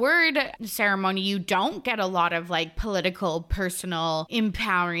that award ceremony, you don't get a lot of like political, personal,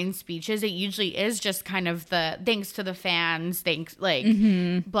 empowering speeches. It usually is just kind of the thanks to the fans, thanks, like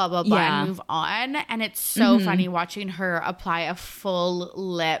blah, blah, blah, and move on. And it's so funny watching her apply a full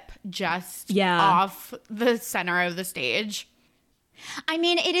lip just off the center of the stage. I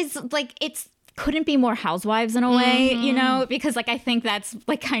mean, it is like, it's couldn't be more Housewives in a way, you know, because like I think that's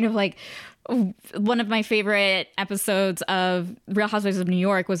like kind of like one of my favorite episodes of Real Housewives of New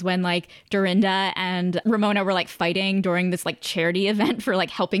York was when like Dorinda and Ramona were like fighting during this like charity event for like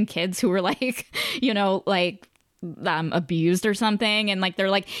helping kids who were like, you know, like abused or something, and like they're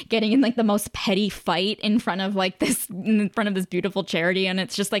like getting in like the most petty fight in front of this beautiful charity, and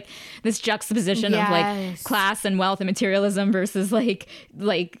it's just like this juxtaposition of like class and wealth and materialism versus like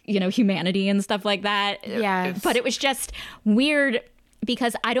you know, humanity and stuff like that. But it was just weird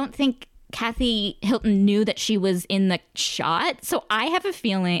because I don't think Kathy Hilton knew that she was in the shot. So I have a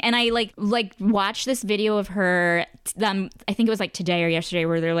feeling, and I like watched this video of her, I think it was like today or yesterday,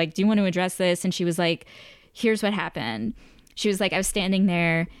 where they're like, do you want to address this? And she was like, here's what happened. She was like, I was standing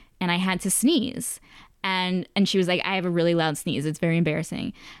there and I had to sneeze. And she was like, I have a really loud sneeze. It's very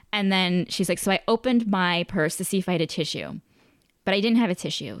embarrassing. And then she's like, so I opened my purse to see if I had a tissue, but I didn't have a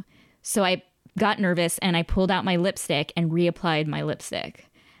tissue. So I got nervous and I pulled out my lipstick and reapplied my lipstick.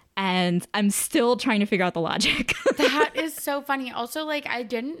 And I'm still trying to figure out the logic. That is so funny. Also, like, I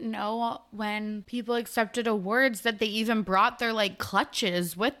didn't know when people accepted awards that they even brought their like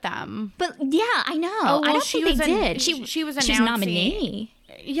clutches with them. But yeah, I know. I don't think they did. She was a nominee.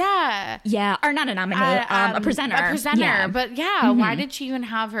 Yeah. Or not a nominee, a presenter. A presenter. Yeah. But why did she even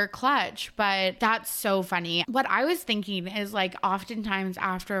have her clutch? But that's so funny. What I was thinking is like oftentimes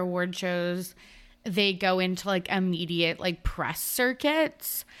after award shows, they go into like immediate like press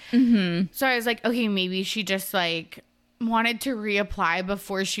circuits. So I was like, okay, maybe she just like wanted to reapply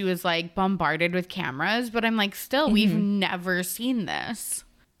before she was like bombarded with cameras. But I'm like, still, we've never seen this.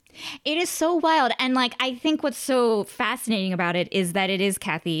 It is so wild. And like, I think what's so fascinating about it is that it is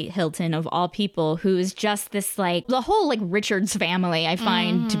Kathy Hilton of all people, who is just this like the whole like Richards family I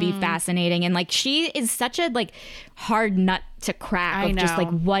find to be fascinating. And like, she is such a like hard nut to crack of just like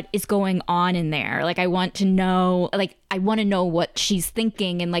what is going on in there. Like, I want to know what she's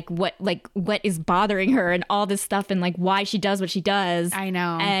thinking and like what is bothering her and all this stuff and like why she does what she does. I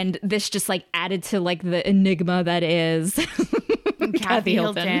know. And this just like added to like the enigma that is Kathy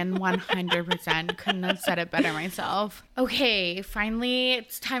Hilton. 100%. Couldn't have said it better myself. Okay, finally,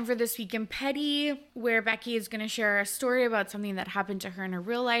 it's time for This Week in Petty, where Becky is going to share a story about something that happened to her in her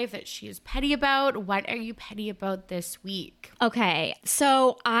real life that she is petty about. What are you petty about this week? Okay,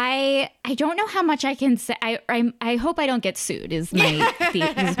 so I don't know how much I can say. I hope I don't get sued is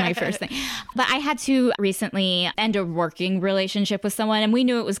my first thing. But I had to recently end a working relationship with someone, and we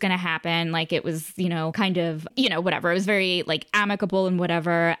knew it was going to happen. Like, it was, kind of, whatever. It was very like amicable and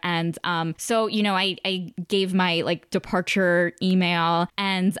whatever. And so, I gave my like departure email,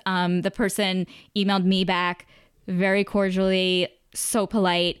 and the person emailed me back very cordially, so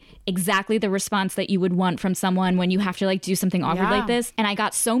polite, exactly the response that you would want from someone when you have to like do something awkward like this. And I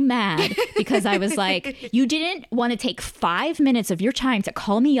got so mad because I was like, you didn't want to take 5 minutes of your time to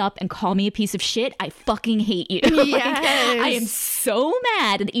call me up and call me a piece of shit. I fucking hate you. Yes. I am so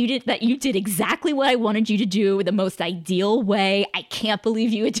mad that you did exactly what I wanted you to do the most ideal way. I can't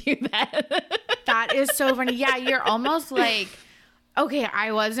believe you would do that. That is so funny. Yeah, you're almost like, okay,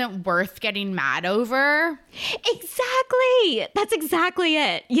 I wasn't worth getting mad over. Exactly. That's exactly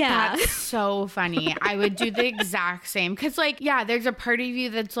it. Yeah. That's so funny. I would do the exact same. Because, there's a part of you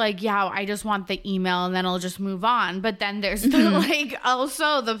that's like, I just want the email and then I'll just move on. But then there's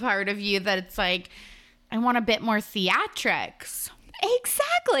also the part of you that it's like, I want a bit more theatrics.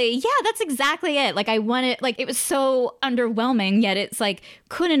 Exactly. Yeah, that's exactly it. Like, I wanted, it was so underwhelming, yet it's like,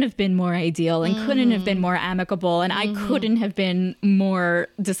 couldn't have been more ideal and couldn't have been more amicable. And I couldn't have been more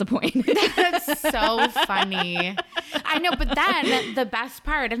disappointed. That's so funny. I know. But then the best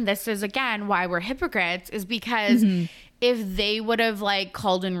part, and this is again why we're hypocrites, is because if they would have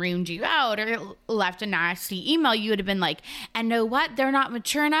called and reamed you out or left a nasty email, you would have been like, and know what? They're not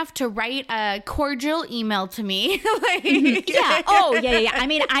mature enough to write a cordial email to me. Yeah. Oh, yeah. I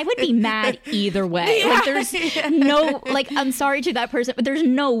mean, I would be mad either way. Yeah. There's no, I'm sorry to that person, but there's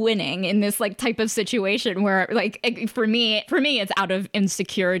no winning in this type of situation where for me, it's out of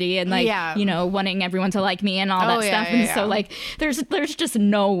insecurity and wanting everyone to like me and all that stuff. And so there's just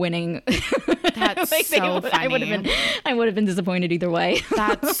no winning. That's so funny. I would have been disappointed either way.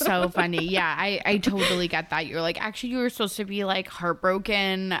 That's so funny. Yeah, I totally get that. You're like, actually, you were supposed to be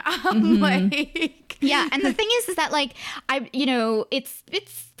heartbroken. Yeah, and the thing is that it's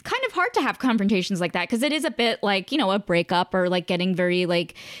kind of hard to have confrontations like that because it is a bit a breakup or getting very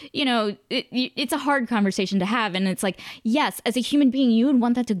it's a hard conversation to have. And it's yes, as a human being, you would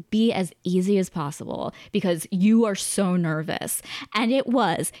want that to be as easy as possible because you are so nervous. And it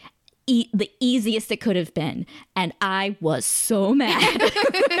was the easiest it could have been. And I was so mad.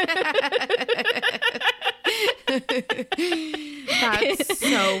 That's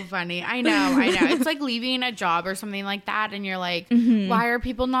so funny. I know. It's like leaving a job or something like that. And you're like, why are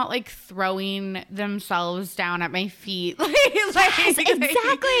people not throwing themselves down at my feet? Yes,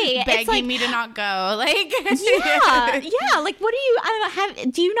 exactly. Begging me to not go. Yeah. What do you, I don't have,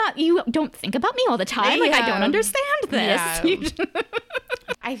 do you not, you don't think about me all the time? I don't understand this. Yeah.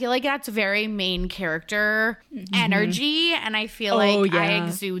 I feel like that's very main character energy. And I feel I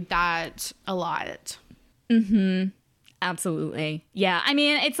exude that a lot. Absolutely. Yeah. I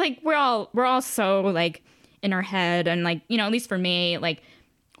mean, it's we're all so in our head and at least for me,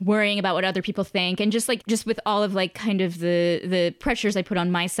 worrying about what other people think and just with all of kind of the pressures I put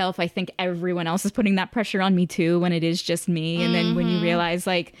on myself, I think everyone else is putting that pressure on me too when it is just me. And then when you realize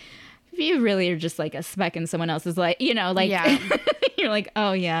you really are just a speck in someone else's you're like,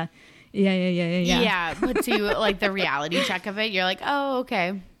 oh yeah. Yeah. But to the reality check of it, you're like, oh,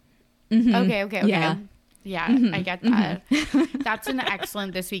 okay. Okay. Yeah, I get that. That's an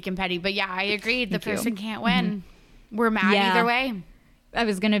excellent This Week in Petty. But yeah, I agree. The person can't win. We're mad either way. I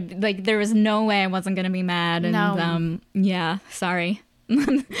was going to, there was no way I wasn't going to be mad. And sorry.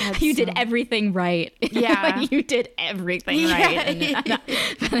 You did everything right. Yeah. You did everything right. And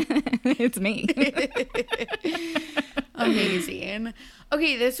it's me. Amazing.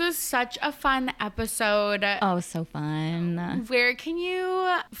 Okay, this was such a fun episode. Oh, so fun. Where can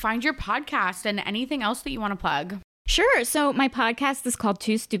you find your podcast and anything else that you want to plug? Sure. So my podcast is called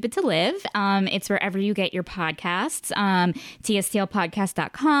Too Stupid to Live. It's wherever you get your podcasts,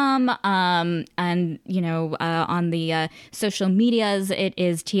 tstlpodcast.com. And, on the social medias, it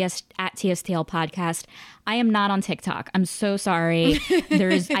is at TSTL Podcast. I am not on TikTok. I'm so sorry.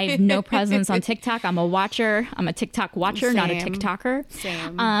 I have no presence on TikTok. I'm a watcher. I'm a TikTok watcher, Same. not a TikToker.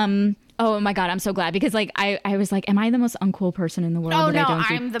 Same. Oh my God, I'm so glad because I was like, am I the most uncool person in the world? Oh that no, I don't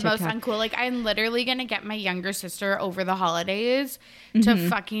do I'm the TikTok? most uncool. I'm literally gonna get my younger sister over the holidays to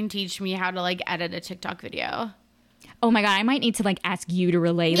fucking teach me how to edit a TikTok video. Oh my God, I might need to like ask you to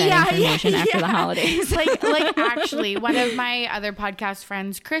relay that information after the holidays. like actually, one of my other podcast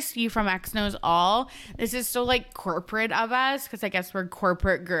friends, Christy from X Knows All, this is so like corporate of us because I guess we're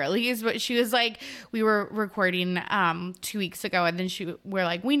corporate girlies, but she was like, we were recording 2 weeks ago and then we're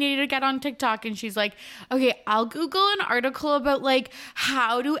like, we need to get on TikTok, and she's like, okay, I'll Google an article about like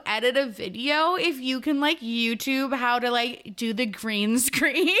how to edit a video if you can like YouTube how to like do the green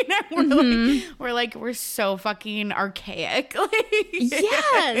screen. We're so fucking archaic.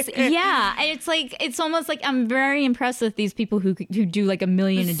 Yes. Yeah. And it's almost like I'm very impressed with these people who do like a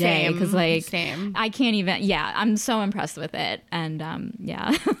million a day, because like I can't even. Yeah, I'm so impressed with it. And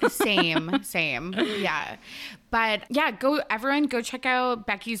yeah. Same. Yeah. But yeah, everyone go check out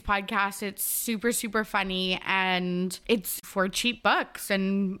Becky's podcast. It's super, super funny, and it's for cheap books.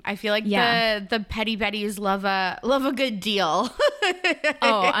 And I feel like the petty Betties love a good deal.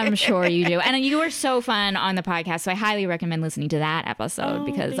 Oh, I'm sure you do. And you were so fun on the podcast, so I highly recommend listening to that episode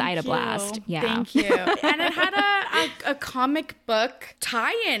because I had a blast. Yeah. Thank you. And it had a comic book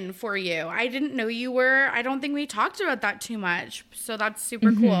tie-in for you. I didn't know you were. I don't think we talked about that too much. So that's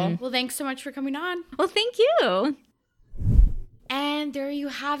super cool. Well, thanks so much for coming on. Well, thank you. And there you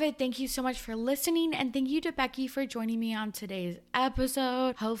have it. Thank you so much for listening. And thank you to Becky for joining me on today's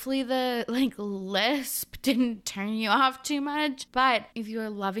episode. Hopefully the lisp didn't turn you off too much. But if you are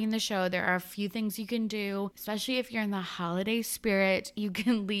loving the show, there are a few things you can do, especially if you're in the holiday spirit. You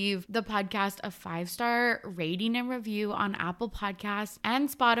can leave the podcast a 5-star rating and review on Apple Podcasts and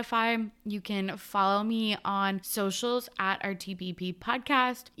Spotify. You can follow me on socials at RTBP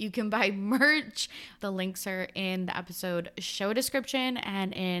Podcast. You can buy merch. The links are in the episode show description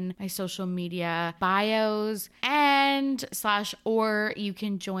and in my social media bios and or you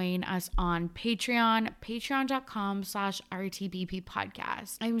can join us on patreon.com/RTBP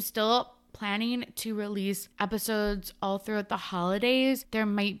podcast. I'm still planning to release episodes all throughout the holidays. There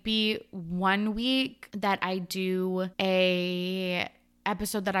might be 1 week that I do a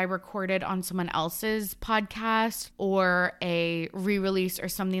episode that I recorded on someone else's podcast or a re-release or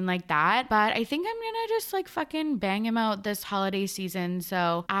something like that. But I think I'm gonna just like fucking bang him out this holiday season.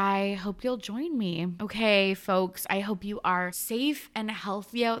 So I hope you'll join me. Okay, folks, I hope you are safe and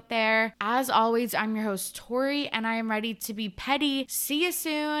healthy out there. As always, I'm your host, Tori, and I am ready to be petty. See you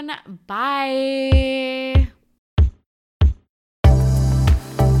soon. Bye.